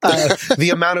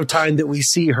 The amount of time that we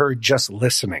see her just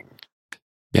listening.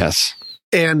 Yes.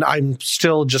 And I'm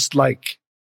still just like,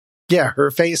 yeah, her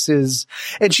face is,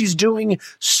 and she's doing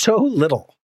so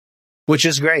little, which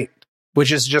is great,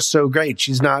 which is just so great.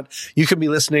 You can be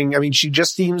listening. I mean,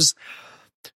 she's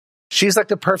like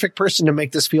the perfect person to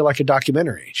make this feel like a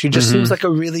documentary. She just seems like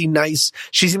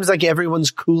she seems like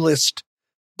everyone's coolest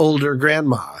older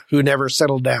grandma who never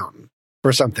settled down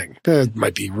or something. It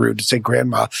might be rude to say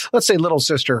grandma. Let's say little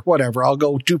sister, whatever. I'll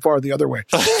go too far the other way.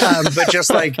 But just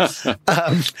like, the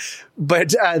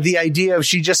idea of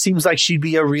she just seems like she'd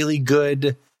be a really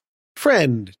good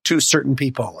friend to certain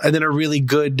people and then a really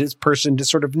good person to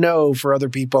sort of know for other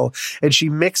people. And she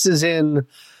mixes in,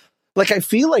 like, I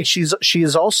feel like she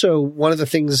is also one of the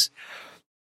things,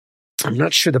 I'm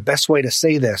not sure the best way to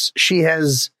say this. She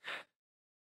has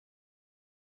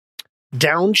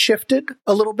downshifted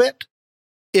a little bit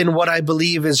in what I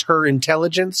believe is her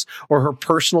intelligence or her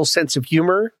personal sense of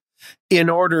humor in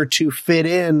order to fit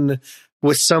in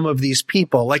with some of these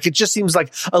people. Like, it just seems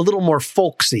like a little more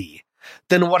folksy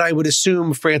than what I would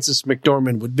assume Frances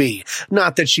McDormand would be.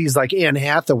 Not that she's like Anne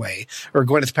Hathaway or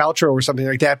Gwyneth Paltrow or something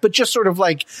like that, but just sort of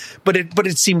like, but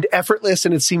it seemed effortless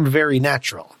and it seemed very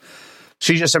natural.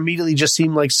 She just immediately just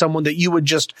seemed like someone that you would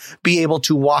just be able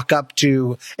to walk up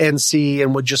to and see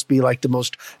and would just be like the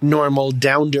most normal,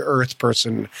 down-to-earth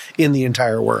person in the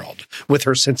entire world, with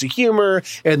her sense of humor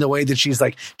and the way that she's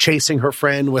like chasing her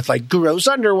friend with like gross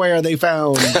underwear they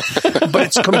found. But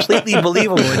it's completely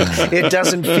believable. It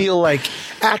doesn't feel like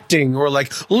acting or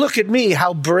like, look at me,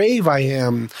 how brave I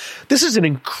am. This is an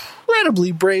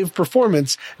incredibly brave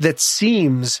performance that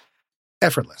seems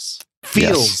effortless.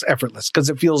 Feels effortless because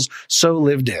it feels so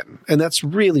lived in. And that's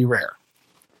really rare.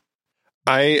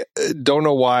 I don't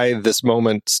know why this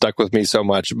moment stuck with me so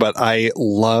much, but I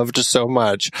loved so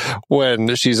much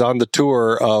when she's on the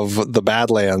tour of the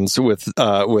Badlands with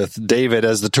David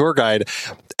as the tour guide,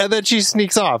 and then she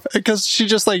sneaks off because she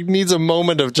just like needs a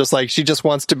moment of just like, she just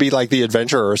wants to be like the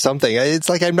adventurer or something. It's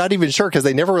like, I'm not even sure because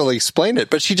they never really explain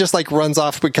it, but she just like runs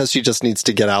off because she just needs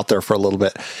to get out there for a little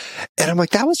bit. And I'm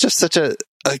like, that was just such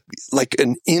like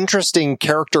an interesting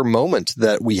character moment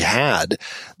that we had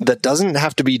that doesn't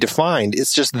have to be defined.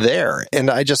 It's just there. And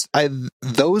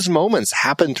those moments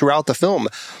happen throughout the film,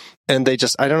 and they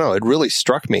just, I don't know, it really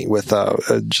struck me with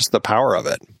just the power of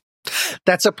it.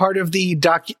 That's a part of the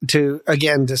to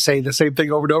say the same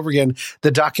thing over and over again, the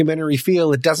documentary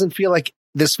feel. It doesn't feel like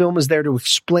this film is there to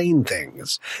explain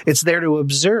things. It's there to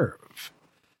observe.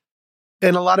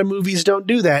 And a lot of movies don't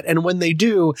do that. And when they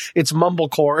do, it's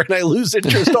mumblecore, and I lose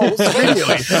interest almost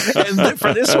immediately. And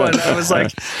for this one, I was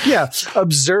like, yeah,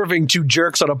 observing two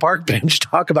jerks on a park bench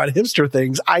talk about hipster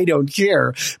things, I don't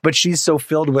care. But she's so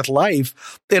filled with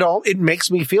life. It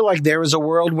makes me feel like there is a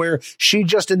world where she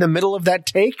just in the middle of that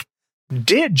take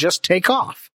did just take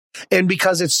off. And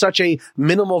because it's such a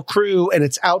minimal crew and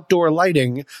it's outdoor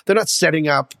lighting, they're not setting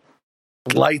up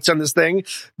lights on this thing.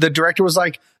 The director was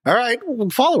like, all right,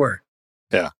 we'll follow her.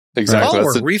 Yeah, exactly.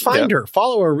 Follow her, refine her.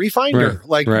 Follow her, refine her.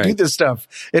 Like, do this stuff.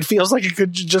 It feels like it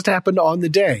could just happen on the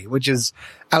day, which is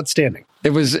outstanding. It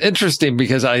was interesting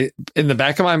because in the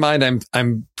back of my mind,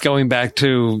 I'm going back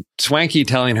to Swanky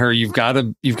telling her, you've got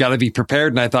to be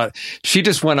prepared. And I thought, she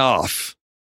just went off.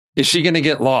 Is she going to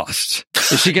get lost?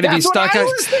 Is she going to be stuck?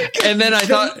 And then I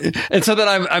thought, and so then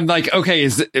I'm like, okay,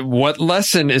 what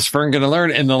lesson is Fern going to learn?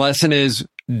 And the lesson is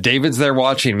David's there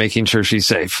watching, making sure she's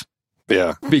safe.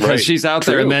 Yeah, because she's out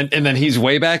there, and then he's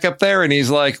way back up there, and he's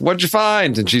like, "What'd you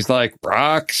find?" And she's like,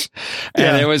 "Rocks."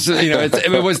 And it was,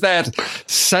 it was that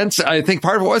sense. I think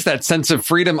part of it was that sense of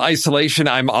freedom, isolation.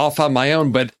 I'm off on my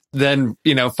own, but then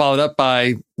followed up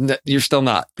by, "You're still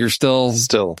not. You're still.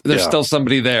 There's still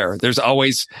somebody there. There's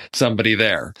always somebody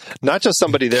there. Not just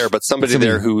somebody there, but somebody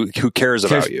there who cares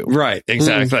about you." Right.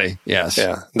 Exactly. Mm-hmm. Yes.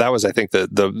 Yeah. That was, I think,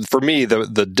 the for me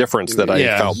the difference that I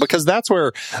felt, because that's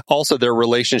where also their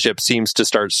relationship seems to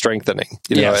start strengthening.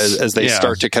 As they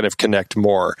start to kind of connect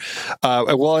more.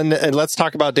 Well, and let's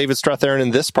talk about David Strathairn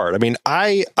in this part. I mean,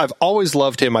 I've always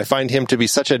loved him. I find him to be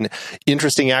such an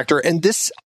interesting actor, and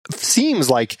this seems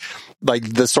like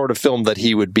the sort of film that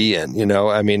he would be in,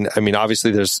 I mean,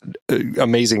 obviously there's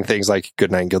amazing things like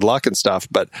Good Night and Good Luck and stuff,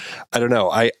 but I don't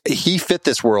know. He fit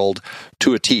this world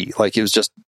to a T. Like, it was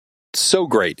just so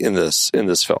great in this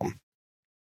film.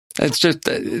 It's just,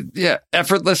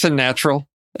 effortless and natural.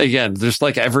 Again, just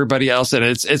like everybody else. And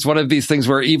it's one of these things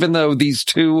where even though these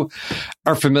two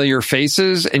are familiar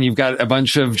faces and you've got a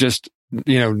bunch of just,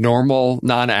 normal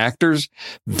non-actors,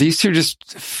 these two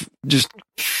just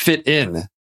fit in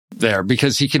there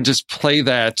because he can just play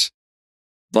that,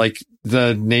 like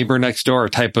the neighbor next door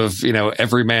type of,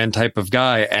 everyman type of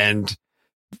guy. And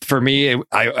for me,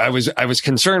 I was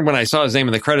concerned when I saw his name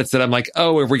in the credits that I'm like,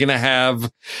 oh, are we going to have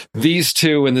these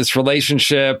two in this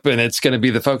relationship and it's going to be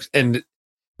the folks? And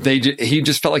he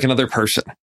just felt like another person.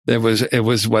 It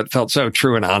was what felt so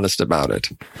true and honest about it.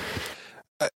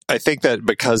 I think that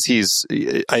because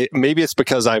maybe it's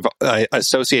because I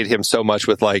associate him so much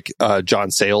with like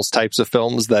John Sayles types of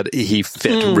films that he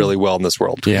fit really well in this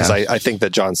world. Because I think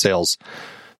that John Sayles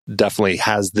definitely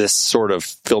has this sort of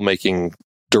filmmaking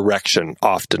direction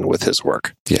often with his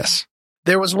work. Yes.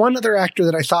 There was one other actor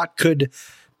that I thought could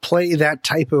play that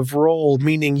type of role,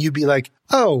 meaning you'd be like,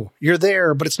 oh, you're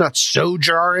there, but it's not so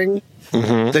jarring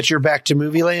that you're back to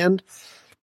movie land.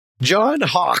 John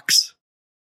Hawkes.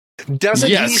 Doesn't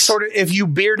he sort of, if you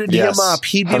bearded him up,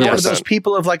 he'd be 100%. One of those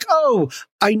people of like, oh,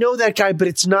 I know that guy, but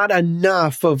it's not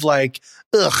enough of like,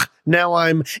 ugh, now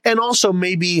and also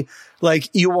maybe like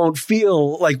you won't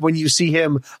feel like when you see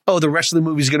him, oh, the rest of the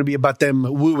movie is going to be about them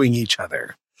wooing each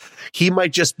other. He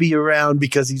might just be around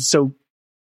because he's so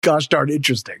gosh darn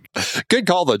interesting. Good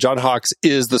call, though. John Hawkes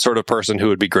is the sort of person who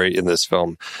would be great in this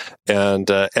film. And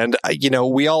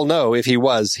we all know if he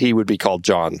was, he would be called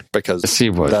John, because yes, he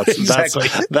would.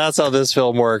 That's how this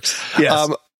film works. Yes.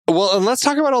 Well, and let's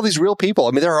talk about all these real people.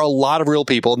 I mean, there are a lot of real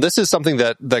people, and this is something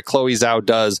that Chloe Zhao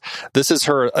does. This is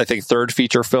her, I think, third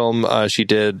feature film. She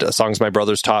did Songs My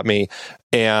Brothers Taught Me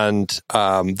and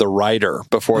The Writer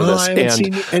before this. I haven't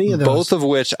seen any of those. Both of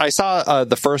which I saw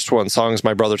the first one, Songs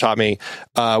My Brother Taught Me,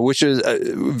 which is a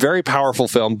very powerful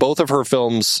film. Both of her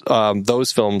films,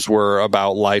 those films were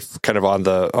about life kind of on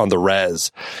the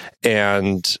res.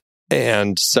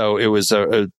 And so it was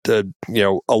a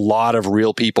lot of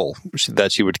real people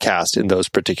that she would cast in those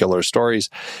particular stories.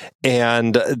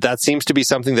 And that seems to be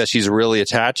something that she's really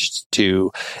attached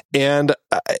to. And,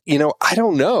 I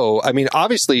don't know. I mean,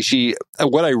 obviously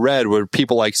what I read were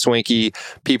people like Swanky,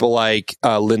 people like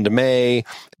Linda May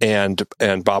and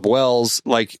Bob Wells.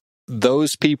 Like,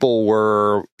 those people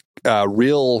were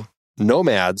real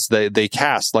nomads. They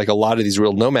cast like a lot of these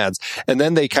real nomads, and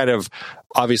then they kind of,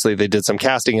 obviously they did some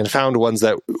casting and found ones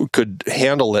that could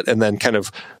handle it, and then kind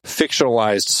of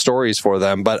fictionalized stories for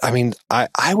them. But I mean,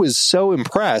 I was so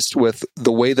impressed with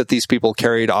the way that these people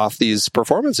carried off these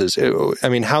performances. I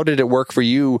mean, how did it work for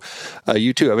you?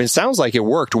 You too. I mean, it sounds like it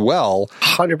worked well.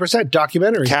 100%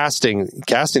 documentary casting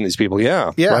these people.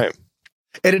 Yeah. Right.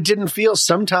 And it didn't feel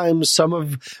sometimes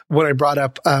when I brought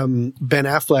up Ben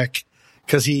Affleck,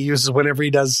 because he uses whenever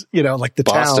he does, like the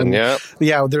Boston, town.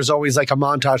 Yeah. There's always like a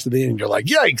montage at the end. You're like,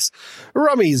 yikes,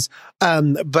 rummies.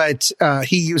 But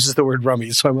he uses the word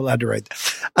rummies, so I'm allowed to write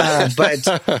that.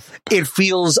 But it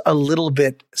feels a little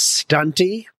bit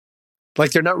stunty.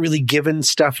 Like they're not really given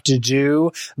stuff to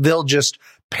do. They'll just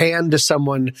pan to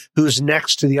someone who's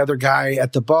next to the other guy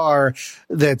at the bar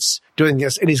that's doing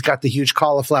this, and he's got the huge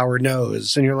cauliflower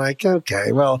nose. And you're like,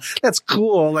 okay, well, that's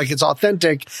cool. Like, it's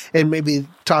authentic, and maybe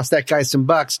toss that guy some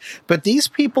bucks. But these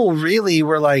people really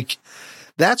were like,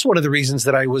 that's one of the reasons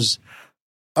that I was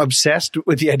obsessed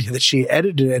with the idea that she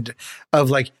edited, of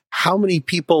like how many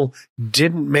people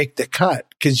didn't make the cut.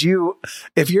 Because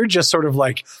if you're just sort of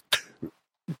like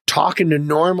talking to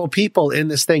normal people in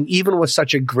this thing, even with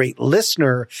such a great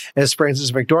listener as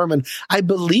Frances McDormand, I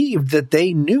believed that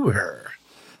they knew her.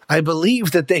 I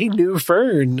believed that they knew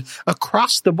Fern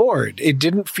across the board. It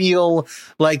didn't feel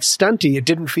like stunty. It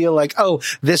didn't feel like, oh,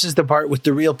 this is the part with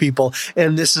the real people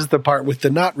and this is the part with the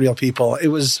not real people.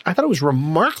 I thought it was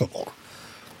remarkable.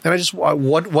 And I just,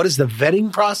 what is the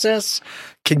vetting process?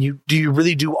 Do you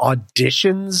really do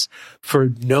auditions for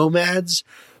nomads?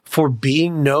 For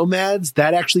being nomads,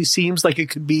 that actually seems like it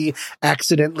could be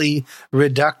accidentally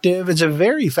reductive. It's a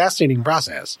very fascinating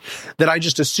process that I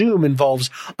just assume involves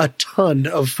a ton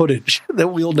of footage that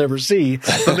we'll never see.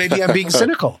 But maybe I'm being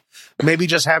cynical. Maybe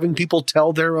just having people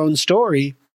tell their own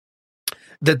story,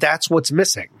 that's what's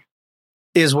missing,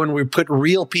 is when we put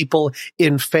real people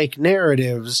in fake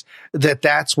narratives,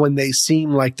 that's when they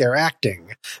seem like they're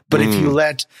acting. But if you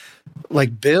let,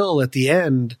 like Bill at the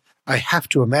end, I have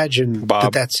to imagine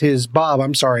that's his Bob.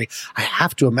 I'm sorry. I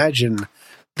have to imagine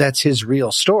that's his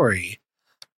real story.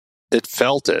 It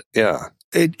felt it. Yeah.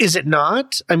 Is it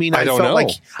not? I mean, I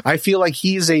feel like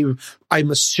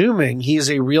I'm assuming he's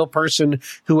a real person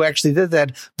who actually did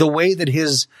that. The way that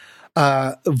his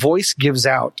voice gives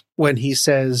out when he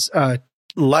says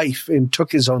life and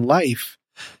took his own life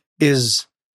it's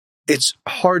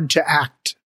hard to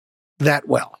act that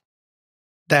well,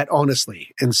 that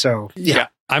honestly. And so, yeah.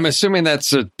 I'm assuming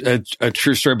that's a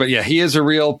true story, but yeah, he is a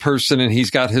real person, and he's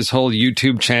got his whole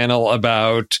YouTube channel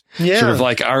about sort of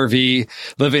like RV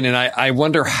living. And I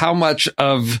wonder how much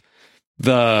of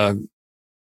those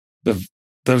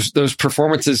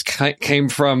performances came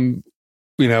from,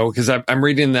 because I'm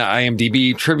reading the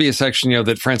IMDb trivia section,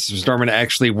 that Frances McDormand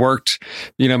actually worked,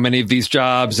 many of these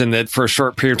jobs, and that for a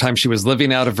short period of time she was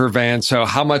living out of her van. So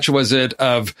how much was it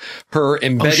of her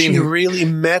embedding? She really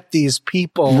met these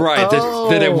people. Right.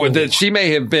 That she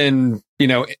may have been,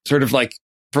 sort of like,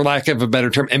 for lack of a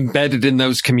better term, embedded in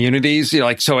those communities, so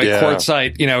at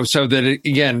Quartzsite, so that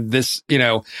again, this,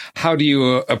 how do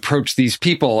you approach these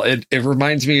people? It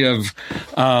reminds me of,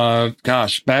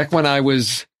 back when I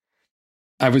was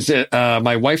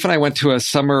my wife and I went to a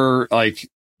summer like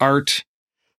art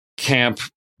camp,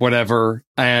 whatever.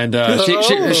 And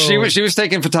she was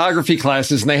taking photography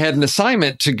classes, and they had an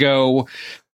assignment to go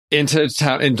into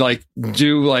town and like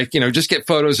do like, just get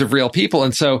photos of real people.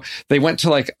 And so they went to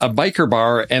like a biker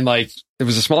bar and like, there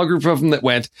was a small group of them that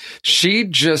went. She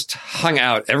just hung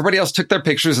out. Everybody else took their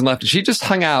pictures and left. And she just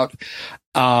hung out,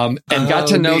 and got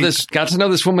to know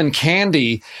this woman,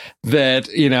 Candy, that,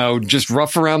 just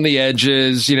rough around the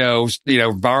edges,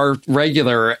 bar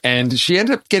regular. And she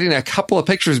ended up getting a couple of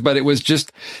pictures, but it was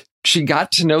just, she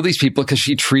got to know these people because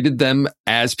she treated them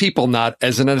as people, not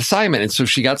as an assignment. And so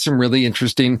she got some really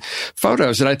interesting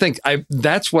photos. And I think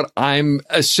that's what I'm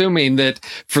assuming, that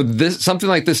for this, something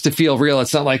like this to feel real,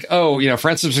 it's not like,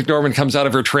 Frances McDormand comes out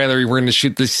of her trailer, we're going to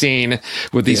shoot this scene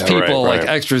with these people, like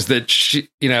extras, that she,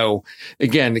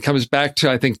 again, it comes back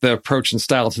to, I think, the approach and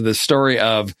style to this story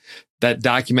of that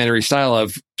documentary style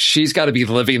of she's got to be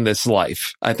living this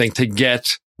life, I think, to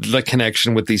get the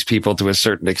connection with these people to a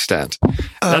certain extent.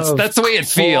 That's the way it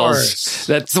feels.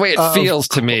 That's the way it feels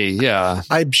to me. Yeah.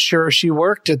 I'm sure she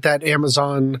worked at that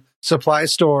Amazon supply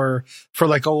store for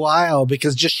like a while,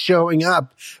 because just showing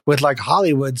up with like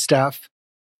Hollywood stuff,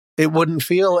 it wouldn't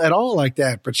feel at all like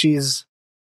that. But she's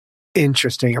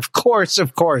interesting. Of course.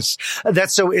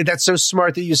 That's so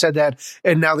smart that you said that.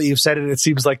 And now that you've said it, it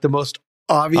seems like the most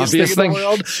obvious thing in the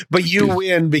world, but you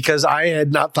win because I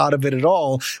had not thought of it at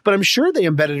all. But I'm sure they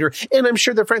embedded her, and I'm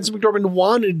sure that Frances McDormand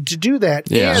wanted to do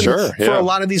that. Yeah, and sure. For a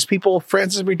lot of these people,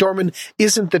 Frances McDormand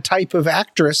isn't the type of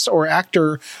actress or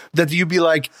actor that you'd be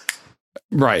like,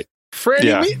 right.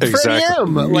 Freddie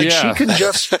M. Like she can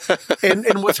just,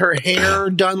 and with her hair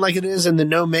done like it is and the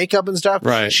no makeup and stuff,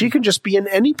 right. She can just be in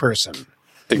any person.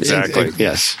 Exactly.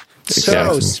 Yes.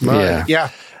 So smart.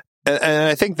 Yeah. And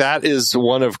I think that is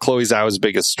one of Chloe Zhao's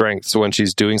biggest strengths when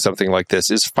she's doing something like this,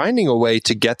 is finding a way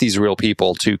to get these real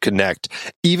people to connect,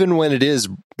 even when it is,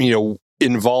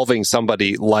 involving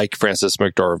somebody like Frances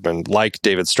McDormand, like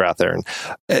David Strathairn.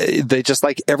 They just,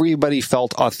 like, everybody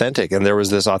felt authentic, and there was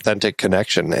this authentic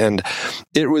connection. And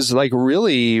it was like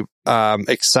really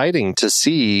exciting to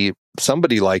see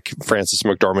somebody like Frances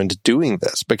McDormand doing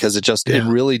this, because it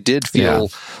really did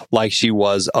feel like she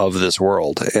was of this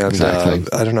world. And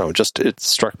I don't know, it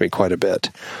struck me quite a bit.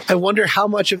 I wonder how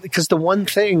much of, because the one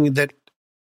thing that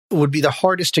would be the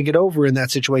hardest to get over in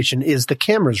that situation is the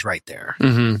camera's right there.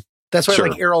 Mm-hmm. That's why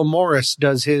like Errol Morris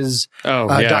does his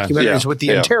documentaries with the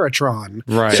Interatron.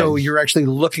 Right. So you're actually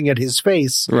looking at his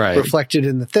face reflected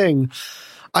in the thing.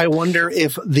 I wonder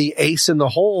if the ace in the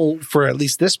hole for at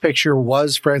least this picture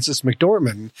was Frances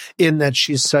McDormand, in that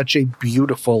she's such a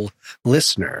beautiful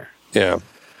listener. Yeah.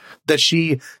 That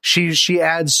she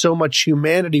adds so much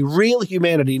humanity, real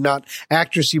humanity, not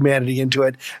actress humanity, into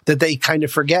it, that they kind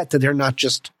of forget that they're not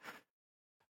just...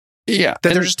 Yeah.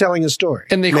 That they're just telling a story.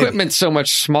 And the equipment's so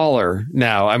much smaller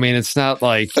now. I mean, it's not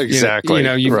like,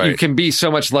 you can be so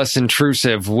much less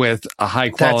intrusive with a high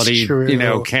quality,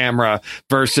 camera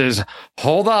versus,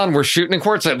 hold on, we're shooting in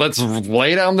quartzite. Let's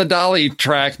lay down the dolly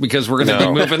track because we're going to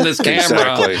be moving this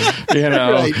camera.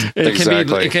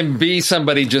 It can be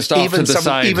somebody just off to the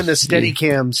side. Even the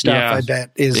Steadicam stuff, I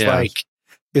bet,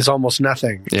 is almost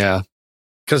nothing. Yeah.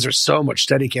 Because there's so much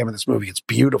Steadicam in this movie. It's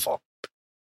beautiful.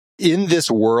 In this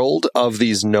world of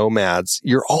these nomads,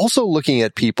 you're also looking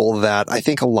at people that I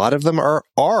think a lot of them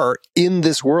are in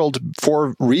this world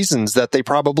for reasons that they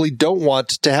probably don't want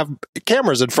to have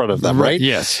cameras in front of them, right?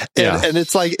 Yes. And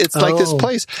it's like this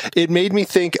place. It made me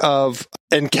think of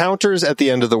Encounters at the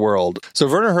End of the World. So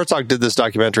Werner Herzog did this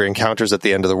documentary, Encounters at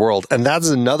the End of the World, and that's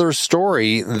another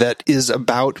story that is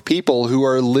about people who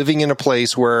are living in a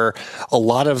place where a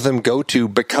lot of them go to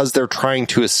because they're trying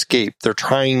to escape. They're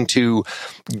trying to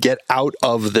get out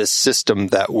of this system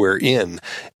that we're in.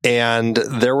 And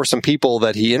there were some people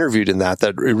that he interviewed in that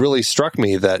it really struck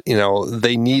me that,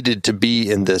 they needed to be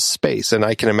in this space. And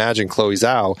I can imagine Chloe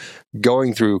Zhao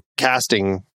going through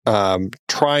casting,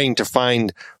 trying to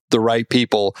find the right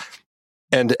people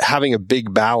and having a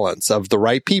big balance of the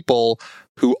right people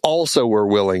who also were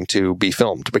willing to be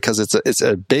filmed, because it's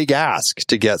a big ask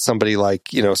to get somebody like,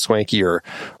 Swanky or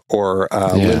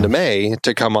Linda May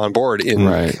to come on board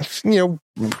in,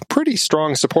 pretty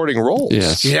strong supporting roles.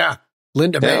 Yes. Yeah.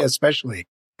 Linda May, especially.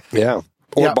 Yeah.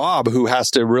 Or Bob, who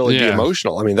has to really be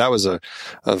emotional. I mean, that was a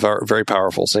very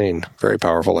powerful scene. Very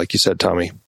powerful, like you said,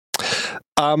 Tommy.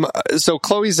 So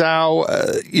Chloe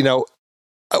Zhao,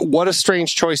 what a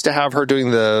strange choice to have her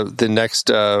doing the next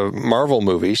Marvel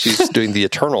movie. She's doing the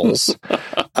Eternals.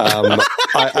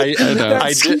 I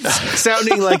did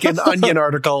sounding like an Onion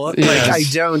article.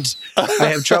 Yes. I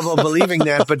have trouble believing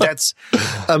that, but that's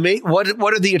amazing. What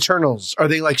are the Eternals? Are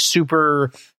they like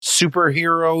superhero-y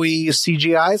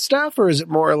CGI stuff, or is it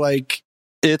more like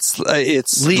It's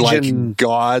Legion. like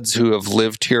gods who have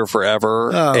lived here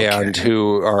forever and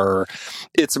who are.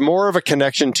 It's more of a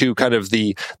connection to kind of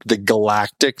the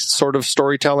galactic sort of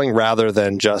storytelling rather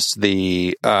than just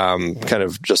the kind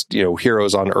of just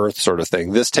heroes on Earth sort of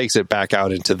thing. This takes it back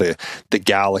out into the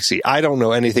galaxy. I don't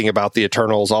know anything about the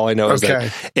Eternals. All I know is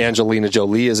that Angelina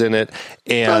Jolie is in it,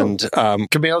 and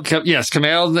Kumail.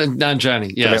 Kumail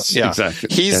Nanjiani. Yes, exactly.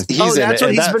 He's in that's it.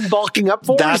 what he's been bulking up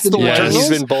for. That's the one he's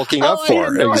been bulking up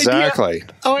for. Exactly.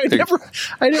 Idea.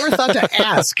 I never thought to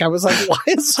ask. I was like, why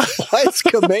is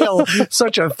Kumail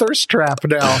such a thirst trap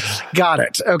now? Got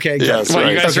it. Okay. Yes, you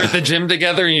guys are at the gym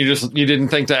together and you didn't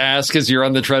think to ask as you're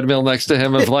on the treadmill next to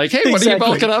him of like, hey, what are you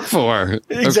bulking up for?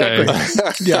 Exactly.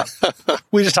 Okay. Yeah.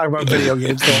 We just talk about video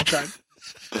games the whole time.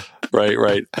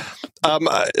 Right.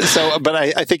 But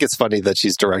I think it's funny that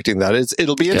she's directing that.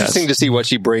 It'll be interesting to see what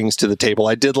she brings to the table.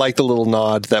 I did like the little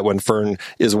nod that when Fern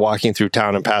is walking through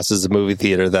town and passes the movie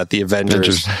theater, that the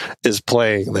Avengers is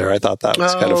playing there. I thought that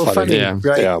was kind of funny. Yeah.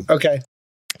 Right. Yeah. Okay.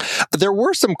 There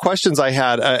were some questions I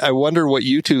had. I wonder what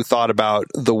you two thought about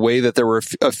the way that there were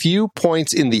a few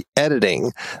points in the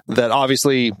editing that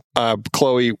obviously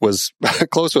Chloe was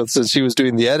close with since she was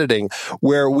doing the editing,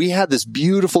 where we had this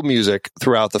beautiful music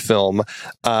throughout the film.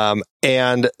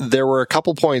 And there were a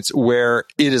couple points where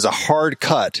it is a hard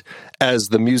cut as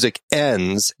the music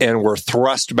ends and we're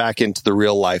thrust back into the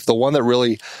real life. The one that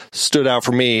really stood out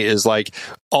for me is like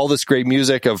all this great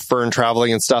music of Fern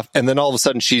traveling and stuff. And then all of a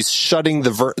sudden she's shutting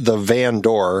the van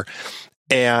door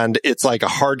and it's like a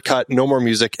hard cut, no more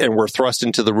music, and we're thrust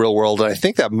into the real world. And I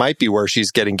think that might be where she's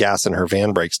getting gas and her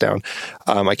van breaks down.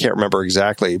 I can't remember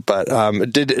exactly, but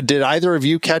did either of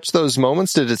you catch those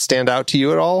moments? Did it stand out to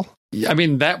you at all? I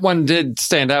mean, that one did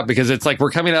stand out because it's like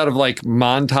we're coming out of like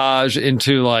montage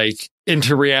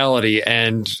into reality,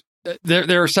 and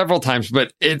there are several times,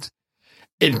 but it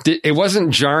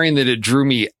wasn't jarring that it drew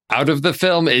me out of the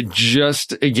film. It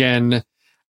just, again,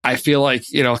 I feel like,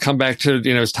 come back to,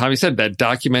 as Tommy said, that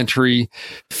documentary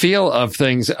feel of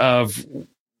things of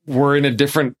we're in a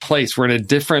different place. We're in a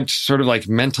different sort of like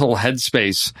mental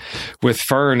headspace with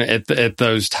Fern at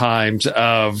those times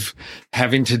of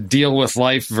having to deal with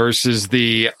life versus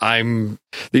these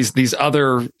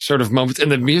other sort of moments.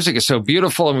 And the music is so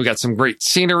beautiful and we've got some great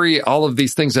scenery, all of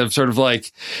these things of sort of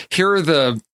like, here are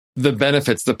the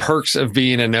benefits, the perks of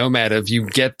being a nomad, of you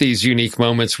get these unique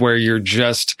moments where you're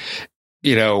just,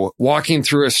 walking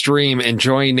through a stream,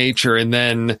 enjoying nature. And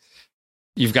then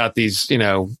you've got these,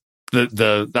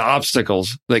 the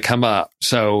obstacles that come up.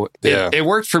 So it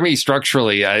worked for me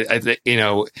structurally. I think,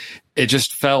 it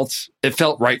just felt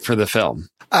right for the film.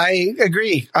 I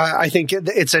agree. I think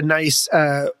it's a nice,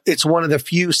 it's one of the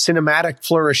few cinematic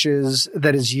flourishes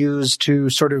that is used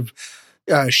to sort of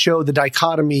show the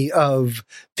dichotomy of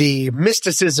the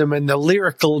mysticism and the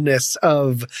lyricalness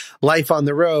of life on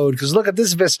the road. Because look at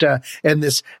this vista and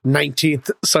this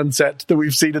 19th sunset that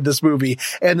we've seen in this movie.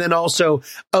 And then also,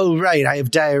 oh, right, I have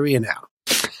diarrhea now.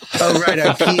 Oh, right,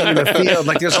 I'm peeing in a field.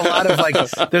 Like there's a lot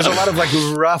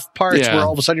of rough parts where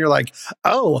all of a sudden you're like,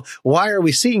 oh, why are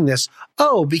we seeing this?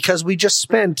 Oh, because we just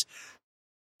spent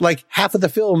like half of the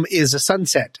film is a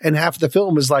sunset and half of the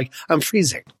film is like, I'm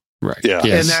freezing. Right. Yeah.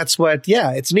 Yes. And that's what,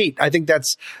 it's neat. I think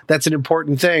that's an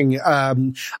important thing.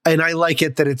 And I like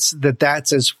it that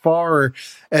that's as far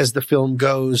as the film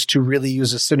goes to really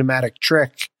use a cinematic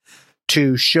trick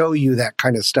to show you that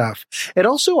kind of stuff. And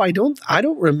also, I don't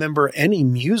remember any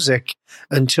music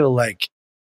until like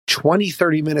 20,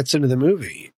 30 minutes into the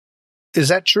movie. Is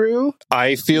that true?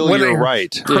 I feel you're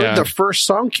right. Heard the first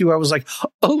song cue, I was like,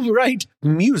 oh, right,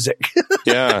 music.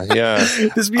 Yeah.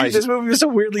 This movie was so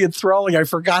weirdly enthralling. I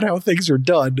forgot how things are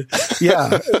done.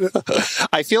 Yeah.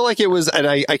 I feel like it was, and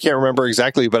I can't remember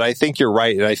exactly, but I think you're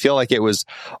right. And I feel like it was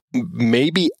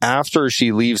maybe after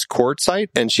she leaves Quartzsite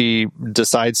and she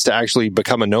decides to actually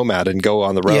become a nomad and go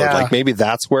on the road. Yeah. Like maybe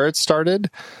that's where it started.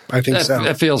 I think so.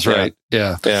 That feels right.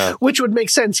 Yeah. Which would make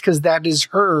sense because that is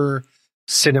her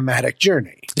cinematic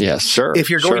journey. Yes, sure. If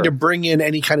you're going to bring in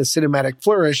any kind of cinematic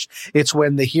flourish, it's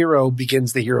when the hero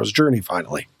begins the hero's journey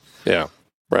finally. Yeah,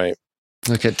 right.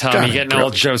 Look at Tommy getting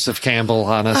old Joseph Campbell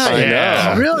on us. I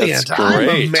know. Brilliant. I'm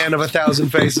a man of 1,000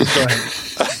 faces. Go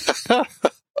ahead.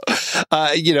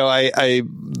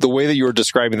 The way that you were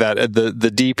describing that, the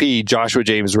DP, Joshua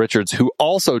James Richards, who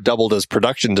also doubled as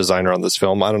production designer on this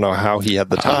film. I don't know how he had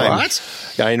the time.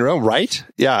 What? I know, right?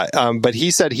 Yeah. But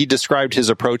he said he described his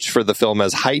approach for the film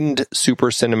as heightened super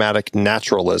cinematic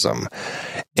naturalism.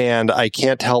 And I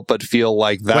can't help but feel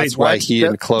like that's why he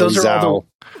and Chloe Zhao...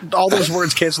 All those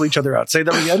words cancel each other out. Say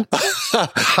them again.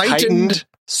 Heightened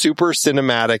super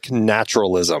cinematic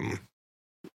naturalism.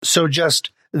 So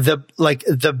just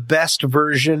the best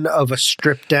version of a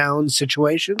stripped down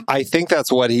situation? I think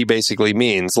that's what he basically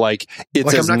means. Like, it's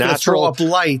like, as I'm not natural. going to throw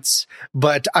up lights,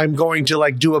 but I'm going to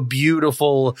like do a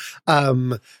beautiful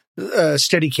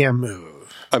Steadicam move.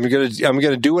 I'm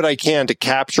gonna do what I can to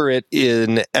capture it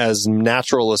in as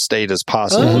natural a state as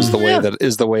possible. Is the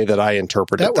way that I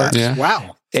interpreted that. Works. Yeah.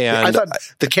 Wow. And I thought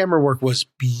the camera work was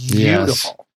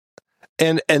beautiful.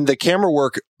 Yes. And the camera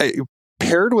work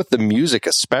paired with the music,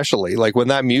 especially like when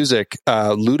that music,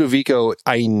 Ludovico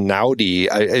Einaudi,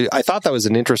 I thought that was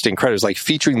an interesting credit. It's like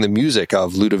featuring the music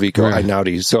of Ludovico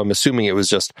Einaudi. So I'm assuming it was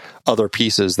just other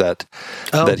pieces that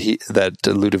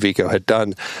Ludovico had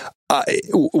done.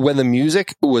 When the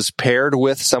music was paired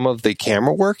with some of the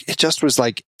camera work, it just was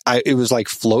like, it was like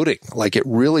floating. Like it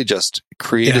really just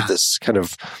created this kind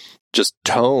of just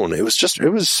tone. It was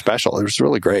special. It was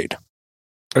really great.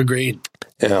 Agreed.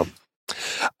 Yeah.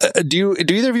 Do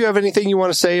either of you have anything you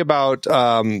want to say about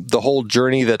the whole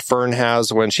journey that Fern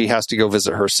has when she has to go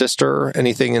visit her sister?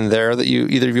 Anything in there that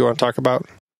either of you want to talk about?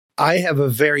 I have a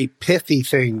very pithy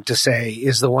thing to say.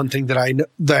 Is the one thing that I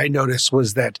noticed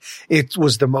was that it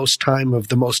was the most time of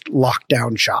the most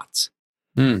lockdown shots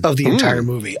of the entire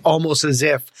movie, almost as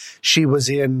if she was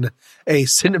in a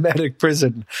cinematic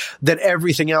prison. That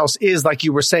everything else is, like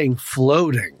you were saying,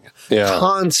 floating.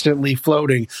 Constantly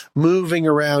floating, moving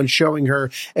around, showing her,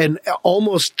 and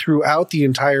almost throughout the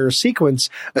entire sequence,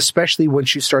 especially when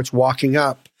she starts walking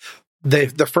up,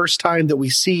 the first time that we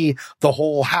see the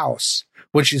whole house,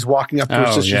 when she's walking up to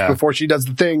her sisters before she does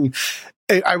the thing,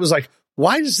 I was like,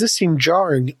 why does this seem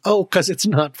jarring? Oh, because it's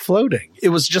not floating. It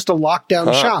was just a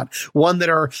lockdown shot, one that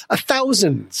are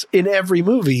thousands in every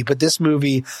movie, but this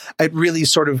movie, it really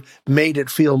sort of made it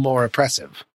feel more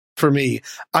oppressive. For me,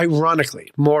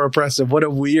 ironically, more oppressive. What a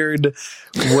weird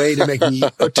way to make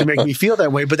me feel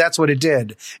that way. But that's what it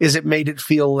did. Is it made it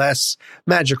feel less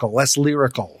magical, less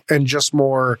lyrical, and just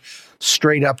more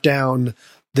straight up down.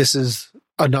 This is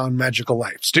a non-magical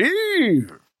life,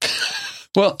 Steve.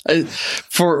 Well,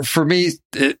 for me,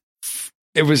 it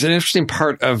was an interesting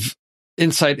part of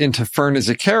insight into Fern as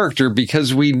a character,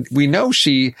 because we know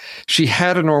she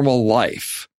had a normal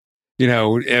life. You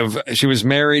know, if she was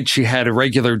married, she had a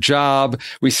regular job.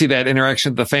 We see that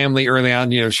interaction with the family early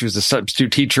on. You know, she was a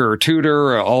substitute teacher or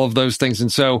tutor, or all of those things.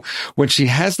 And so when she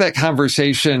has that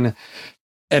conversation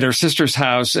at her sister's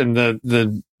house, and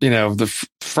the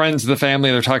friends of the family,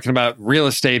 they're talking about real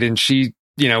estate, and she,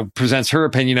 presents her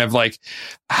opinion of like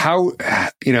how, how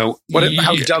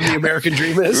dumb the American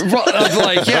dream is.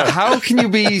 Like, how can you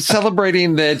be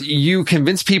celebrating that you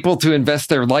convince people to invest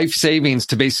their life savings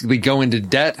to basically go into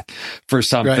debt for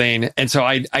something? Right. And so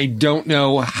I don't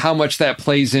know how much that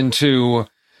plays into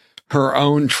her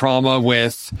own trauma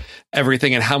with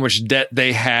everything and how much debt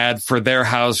they had for their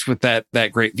house with that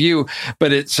great view.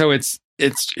 But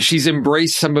she's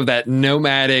embraced some of that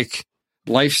nomadic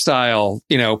lifestyle,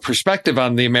 perspective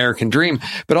on the American dream.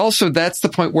 But also that's the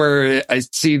point where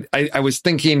I was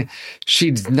thinking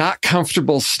she's not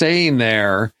comfortable staying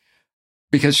there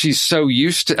because she's so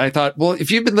used to, I thought, well, if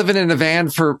you've been living in a van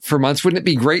for months, wouldn't it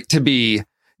be great to be,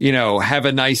 have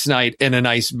a nice night in a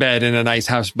nice bed in a nice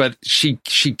house? But she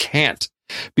can't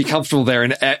be comfortable there.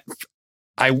 And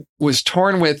I was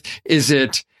torn with, is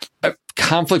it a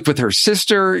conflict with her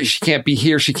sister? She can't be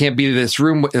here. She can't be in this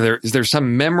room. Is there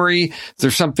some memory? Is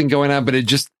there something going on? But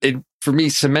it for me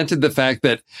cemented the fact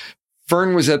that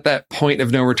Fern was at that point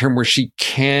of no return where she's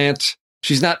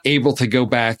not able to go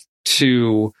back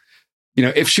to,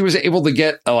 if she was able to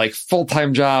get a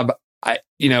full-time job,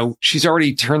 she's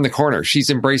already turned the corner. She's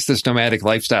embraced this nomadic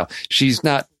lifestyle. She's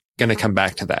not going to come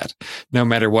back to that no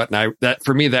matter what. And that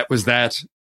for me, that was that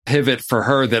pivot for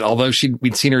her, that although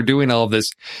we'd seen her doing all of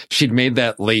this, she'd made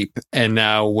that leap and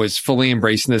now was fully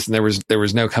embracing this, and there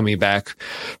was no coming back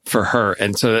for her.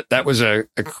 And so that was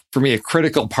for me a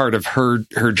critical part of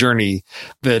her journey.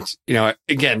 That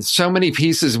again, so many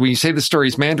pieces. When you say the story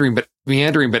is meandering,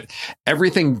 but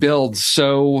everything builds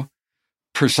so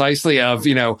precisely of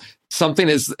something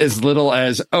as little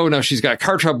as, oh no, she's got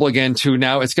car trouble again, to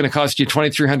now it's going to cost you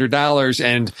 $2,300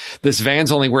 and this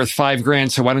van's only worth $5,000.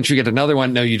 So why don't you get another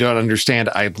one? No, you don't understand.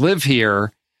 I live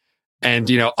here. And,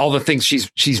 all the things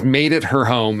she's made it her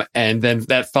home. And then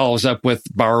that follows up with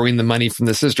borrowing the money from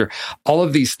the sister. All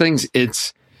of these things,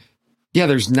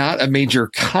 there's not a major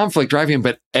conflict driving,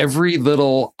 but every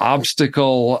little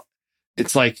obstacle,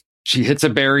 it's like she hits a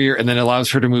barrier and then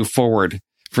allows her to move forward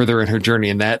further in her journey.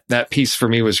 And that piece for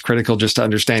me was critical, just to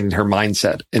understanding her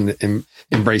mindset and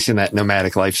embracing that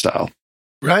nomadic lifestyle.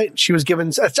 Right. She was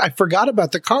given, I forgot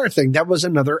about the car thing. That was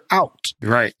another out.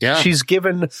 Right. Yeah. She's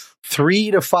given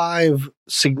 3 to 5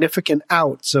 significant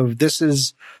outs of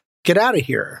get out of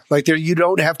here. Like you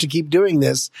don't have to keep doing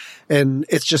this. And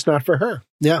it's just not for her.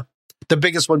 Yeah. The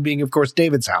biggest one being, of course,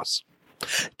 David's house,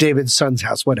 David's son's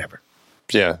house, whatever.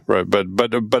 Yeah, right.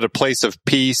 But a place of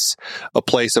peace, a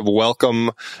place of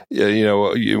welcome,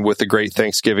 with the great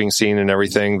Thanksgiving scene and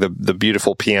everything, the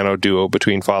beautiful piano duo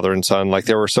between father and son. Like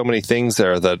there were so many things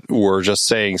there that were just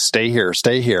saying, stay here,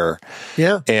 stay here.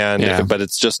 Yeah. But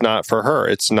it's just not for her.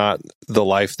 It's not the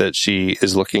life that she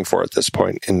is looking for at this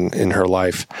point in her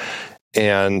life.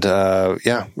 And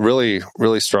really,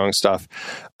 really strong stuff.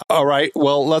 All right,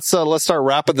 well, let's start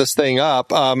wrapping this thing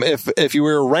up. If you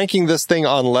were ranking this thing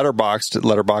on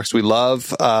Letterboxd, we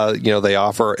love, they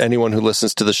offer anyone who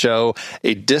listens to the show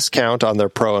a discount on their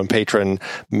Pro and Patron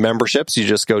memberships. You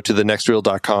just go to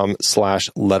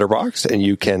thenextreel.com/letterboxd and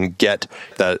you can get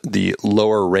the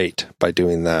lower rate by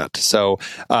doing that. So,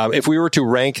 if we were to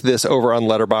rank this over on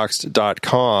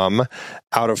letterboxd.com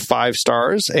out of 5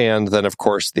 stars, and then of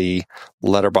course the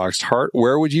Letterboxd heart,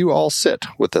 where would you all sit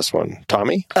with this one?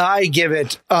 Tommy? I give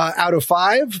it out of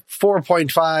 5,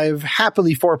 4.5,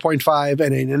 happily 4.5,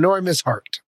 and an enormous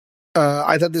heart.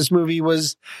 I thought this movie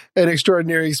was an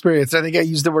extraordinary experience. I think I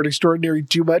used the word extraordinary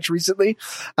too much recently,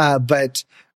 but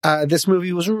this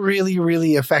movie was really,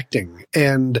 really affecting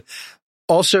and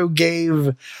also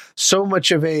gave so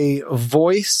much of a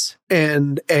voice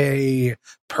and a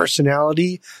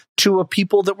personality to a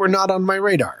people that were not on my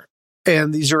radar.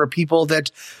 And these are a people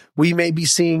that we may be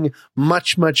seeing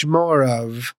much, much more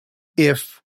of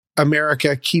if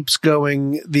America keeps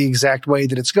going the exact way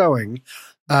that it's going.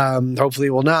 Hopefully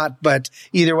it will not, but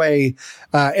either way,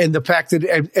 and the fact that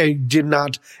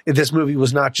this movie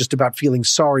was not just about feeling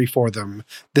sorry for them.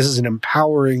 This is an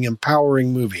empowering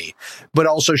movie, but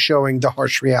also showing the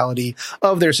harsh reality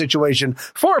of their situation.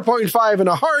 4.5 and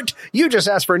a heart. You just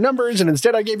asked for numbers and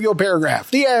instead I gave you a paragraph.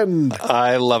 The end.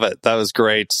 I love it. That was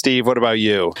great. Steve, what about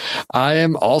you? I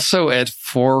am also at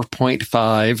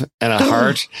 4.5 and a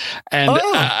heart. And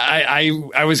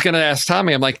I was going to ask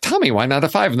Tommy, I'm like, Tommy, why not a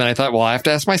 5? And then I thought, well, I have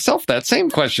to ask myself that same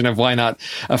question of why not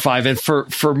a 5. And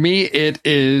for me,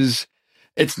 it's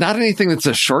not anything that's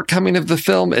a shortcoming of the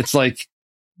film. It's like,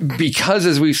 because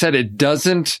as we've said, it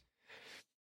doesn't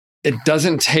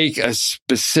take a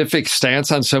specific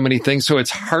stance on so many things. So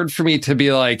it's hard for me to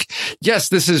be like, yes,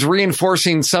 this is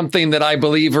reinforcing something that I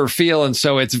believe or feel. And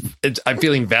so I'm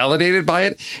feeling validated by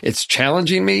it. It's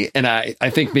challenging me. And I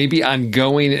think maybe I'm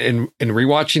going and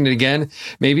rewatching it again,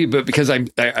 maybe, but because I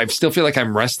still feel like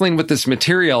I'm wrestling with this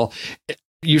material.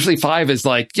 Usually 5 is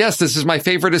like, yes, this is my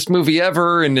favoriteest movie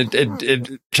ever. And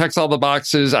it checks all the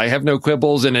boxes. I have no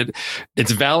quibbles, and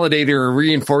it's validating or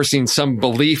reinforcing some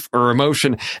belief or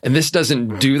emotion. And this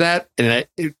doesn't do that. And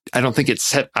I don't think it's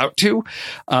set out to.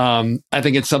 I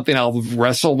think it's something I'll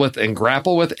wrestle with and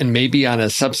grapple with. And maybe on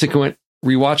a subsequent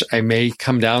rewatch, I may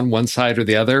come down one side or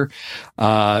the other,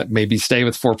 maybe stay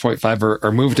with 4.5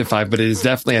 or move to 5. But it is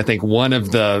definitely, I think, one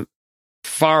of the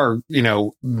far,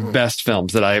 best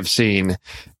films that I have seen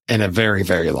in a very,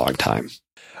 very long time.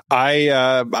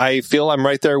 I feel I'm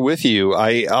right there with you.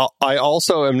 I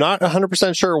also am not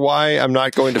 100% sure why I'm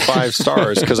not going to 5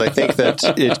 stars, because I think that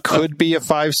it could be a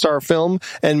 5-star film,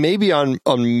 and maybe on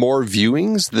more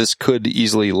viewings this could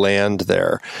easily land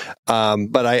there.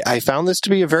 But I found this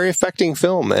to be a very affecting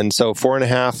film, and so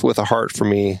 4.5 with a heart for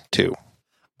me too.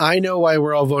 I know why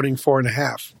we're all voting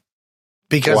 4.5,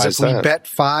 because if we bet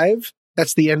 5.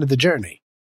 That's the end of the journey.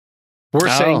 We're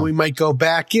saying we might go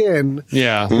back in,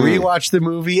 rewatch the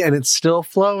movie, and it's still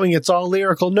flowing. It's all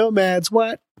lyrical nomads.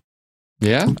 What?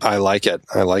 Yeah. I like it.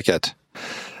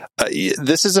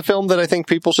 This is a film that I think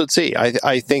people should see.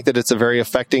 I think that it's a very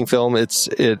affecting film. It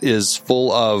is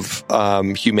full of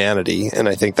humanity, and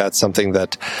I think that's something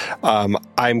that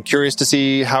I'm curious to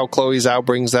see how Chloe Zhao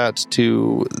brings that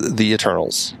to the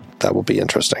Eternals. That will be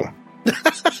interesting.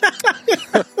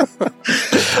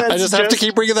 I just have to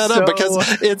keep bringing that up because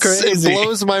it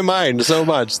blows my mind so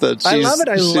much that I love it.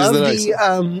 I love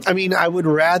I would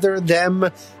rather them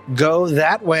go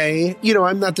that way.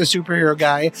 I'm not the superhero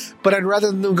guy, but I'd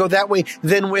rather them go that way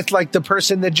than with like the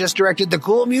person that just directed the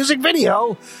cool music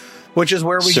video, which is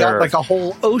where we got like a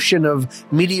whole ocean of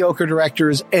mediocre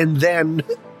directors and then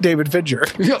David Fincher.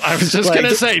 I was just going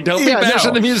to say, don't be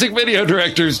bashing the music video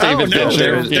directors, David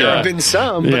Fincher. There have been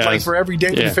some, but like for every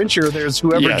David Fincher, there's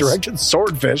whoever directed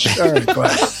Swordfish. All right, go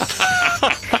ahead.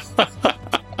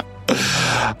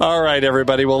 All right,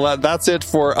 everybody. Well, that's it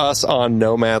for us on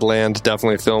Nomadland.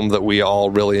 Definitely a film that we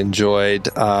all really enjoyed.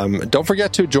 Don't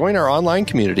forget to join our online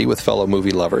community with fellow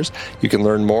movie lovers. You can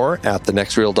learn more at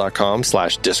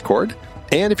thenextreel.com/discord.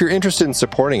 And if you're interested in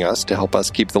supporting us to help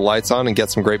us keep the lights on and get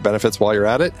some great benefits while you're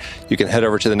at it, you can head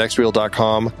over to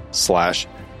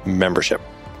thenextreel.com/membership.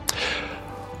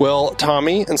 Well,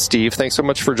 Tommy and Steve, thanks so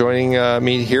much for joining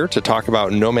me here to talk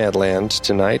about Nomadland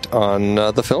tonight on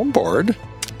the Film Board.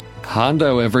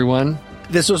 Hondo, everyone.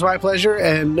 This was my pleasure,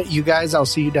 and you guys, I'll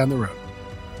see you down the road.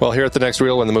 Well, here at The Next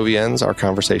Reel, when the movie ends, our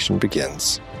conversation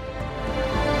begins.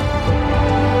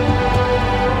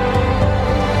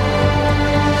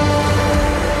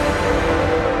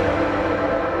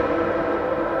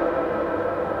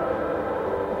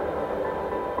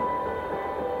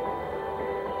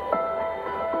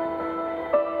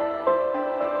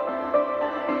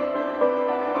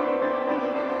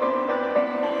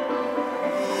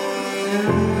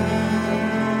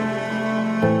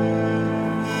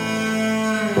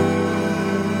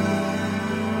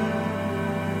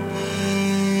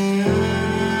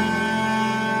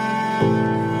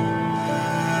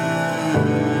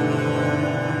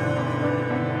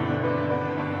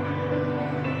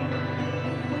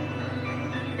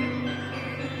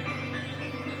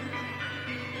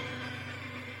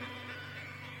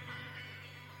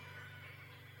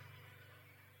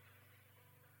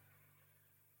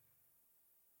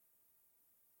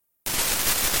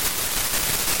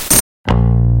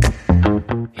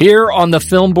 Here on the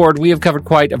Film Board, we have covered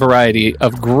quite a variety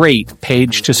of great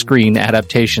page-to-screen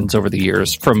adaptations over the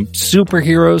years, from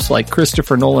superheroes like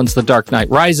Christopher Nolan's The Dark Knight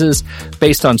Rises,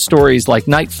 based on stories like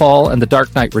Nightfall and The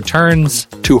Dark Knight Returns,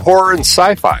 to horror and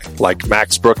sci-fi like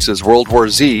Max Brooks' World War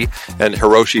Z and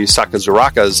Hiroshi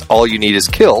Sakazuraka's All You Need Is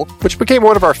Kill, which became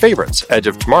one of our favorites, Edge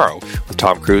of Tomorrow, with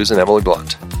Tom Cruise and Emily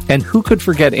Blunt. And who could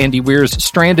forget Andy Weir's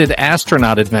stranded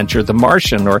astronaut adventure, The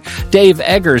Martian, or Dave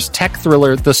Eggers' tech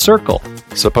thriller, The Circle.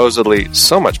 Supposedly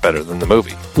so much better than the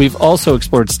movie. We've also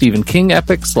explored Stephen King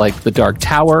epics like The Dark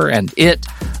Tower and It,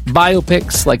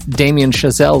 biopics like Damien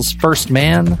Chazelle's First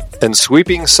Man, and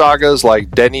sweeping sagas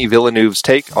like Denis Villeneuve's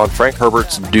take on Frank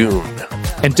Herbert's Dune.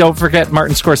 And don't forget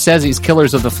Martin Scorsese's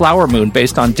Killers of the Flower Moon,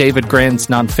 based on David Grann's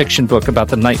nonfiction book about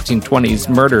the 1920s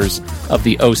murders of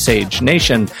the Osage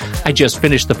Nation. I just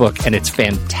finished the book, and it's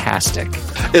fantastic.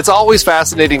 It's always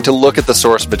fascinating to look at the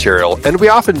source material, and we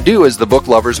often do as the book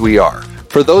lovers we are.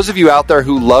 For those of you out there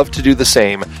who love to do the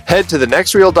same, head to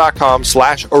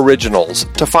thenextreel.com/originals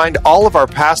to find all of our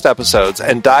past episodes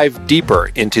and dive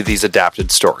deeper into these adapted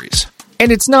stories.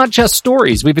 And it's not just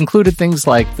stories. We've included things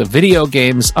like the video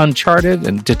games Uncharted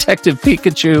and Detective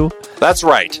Pikachu. That's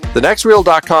right.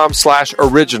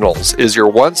 thenextreel.com/originals is your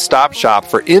one-stop shop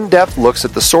for in-depth looks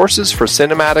at the sources for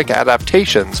cinematic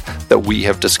adaptations that we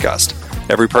have discussed.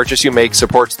 Every purchase you make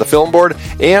supports the Film Board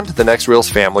and the Next Reel's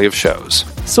family of shows.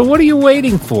 So what are you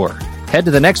waiting for? Head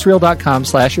to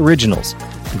thenextreel.com/originals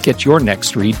and get your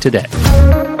next read today.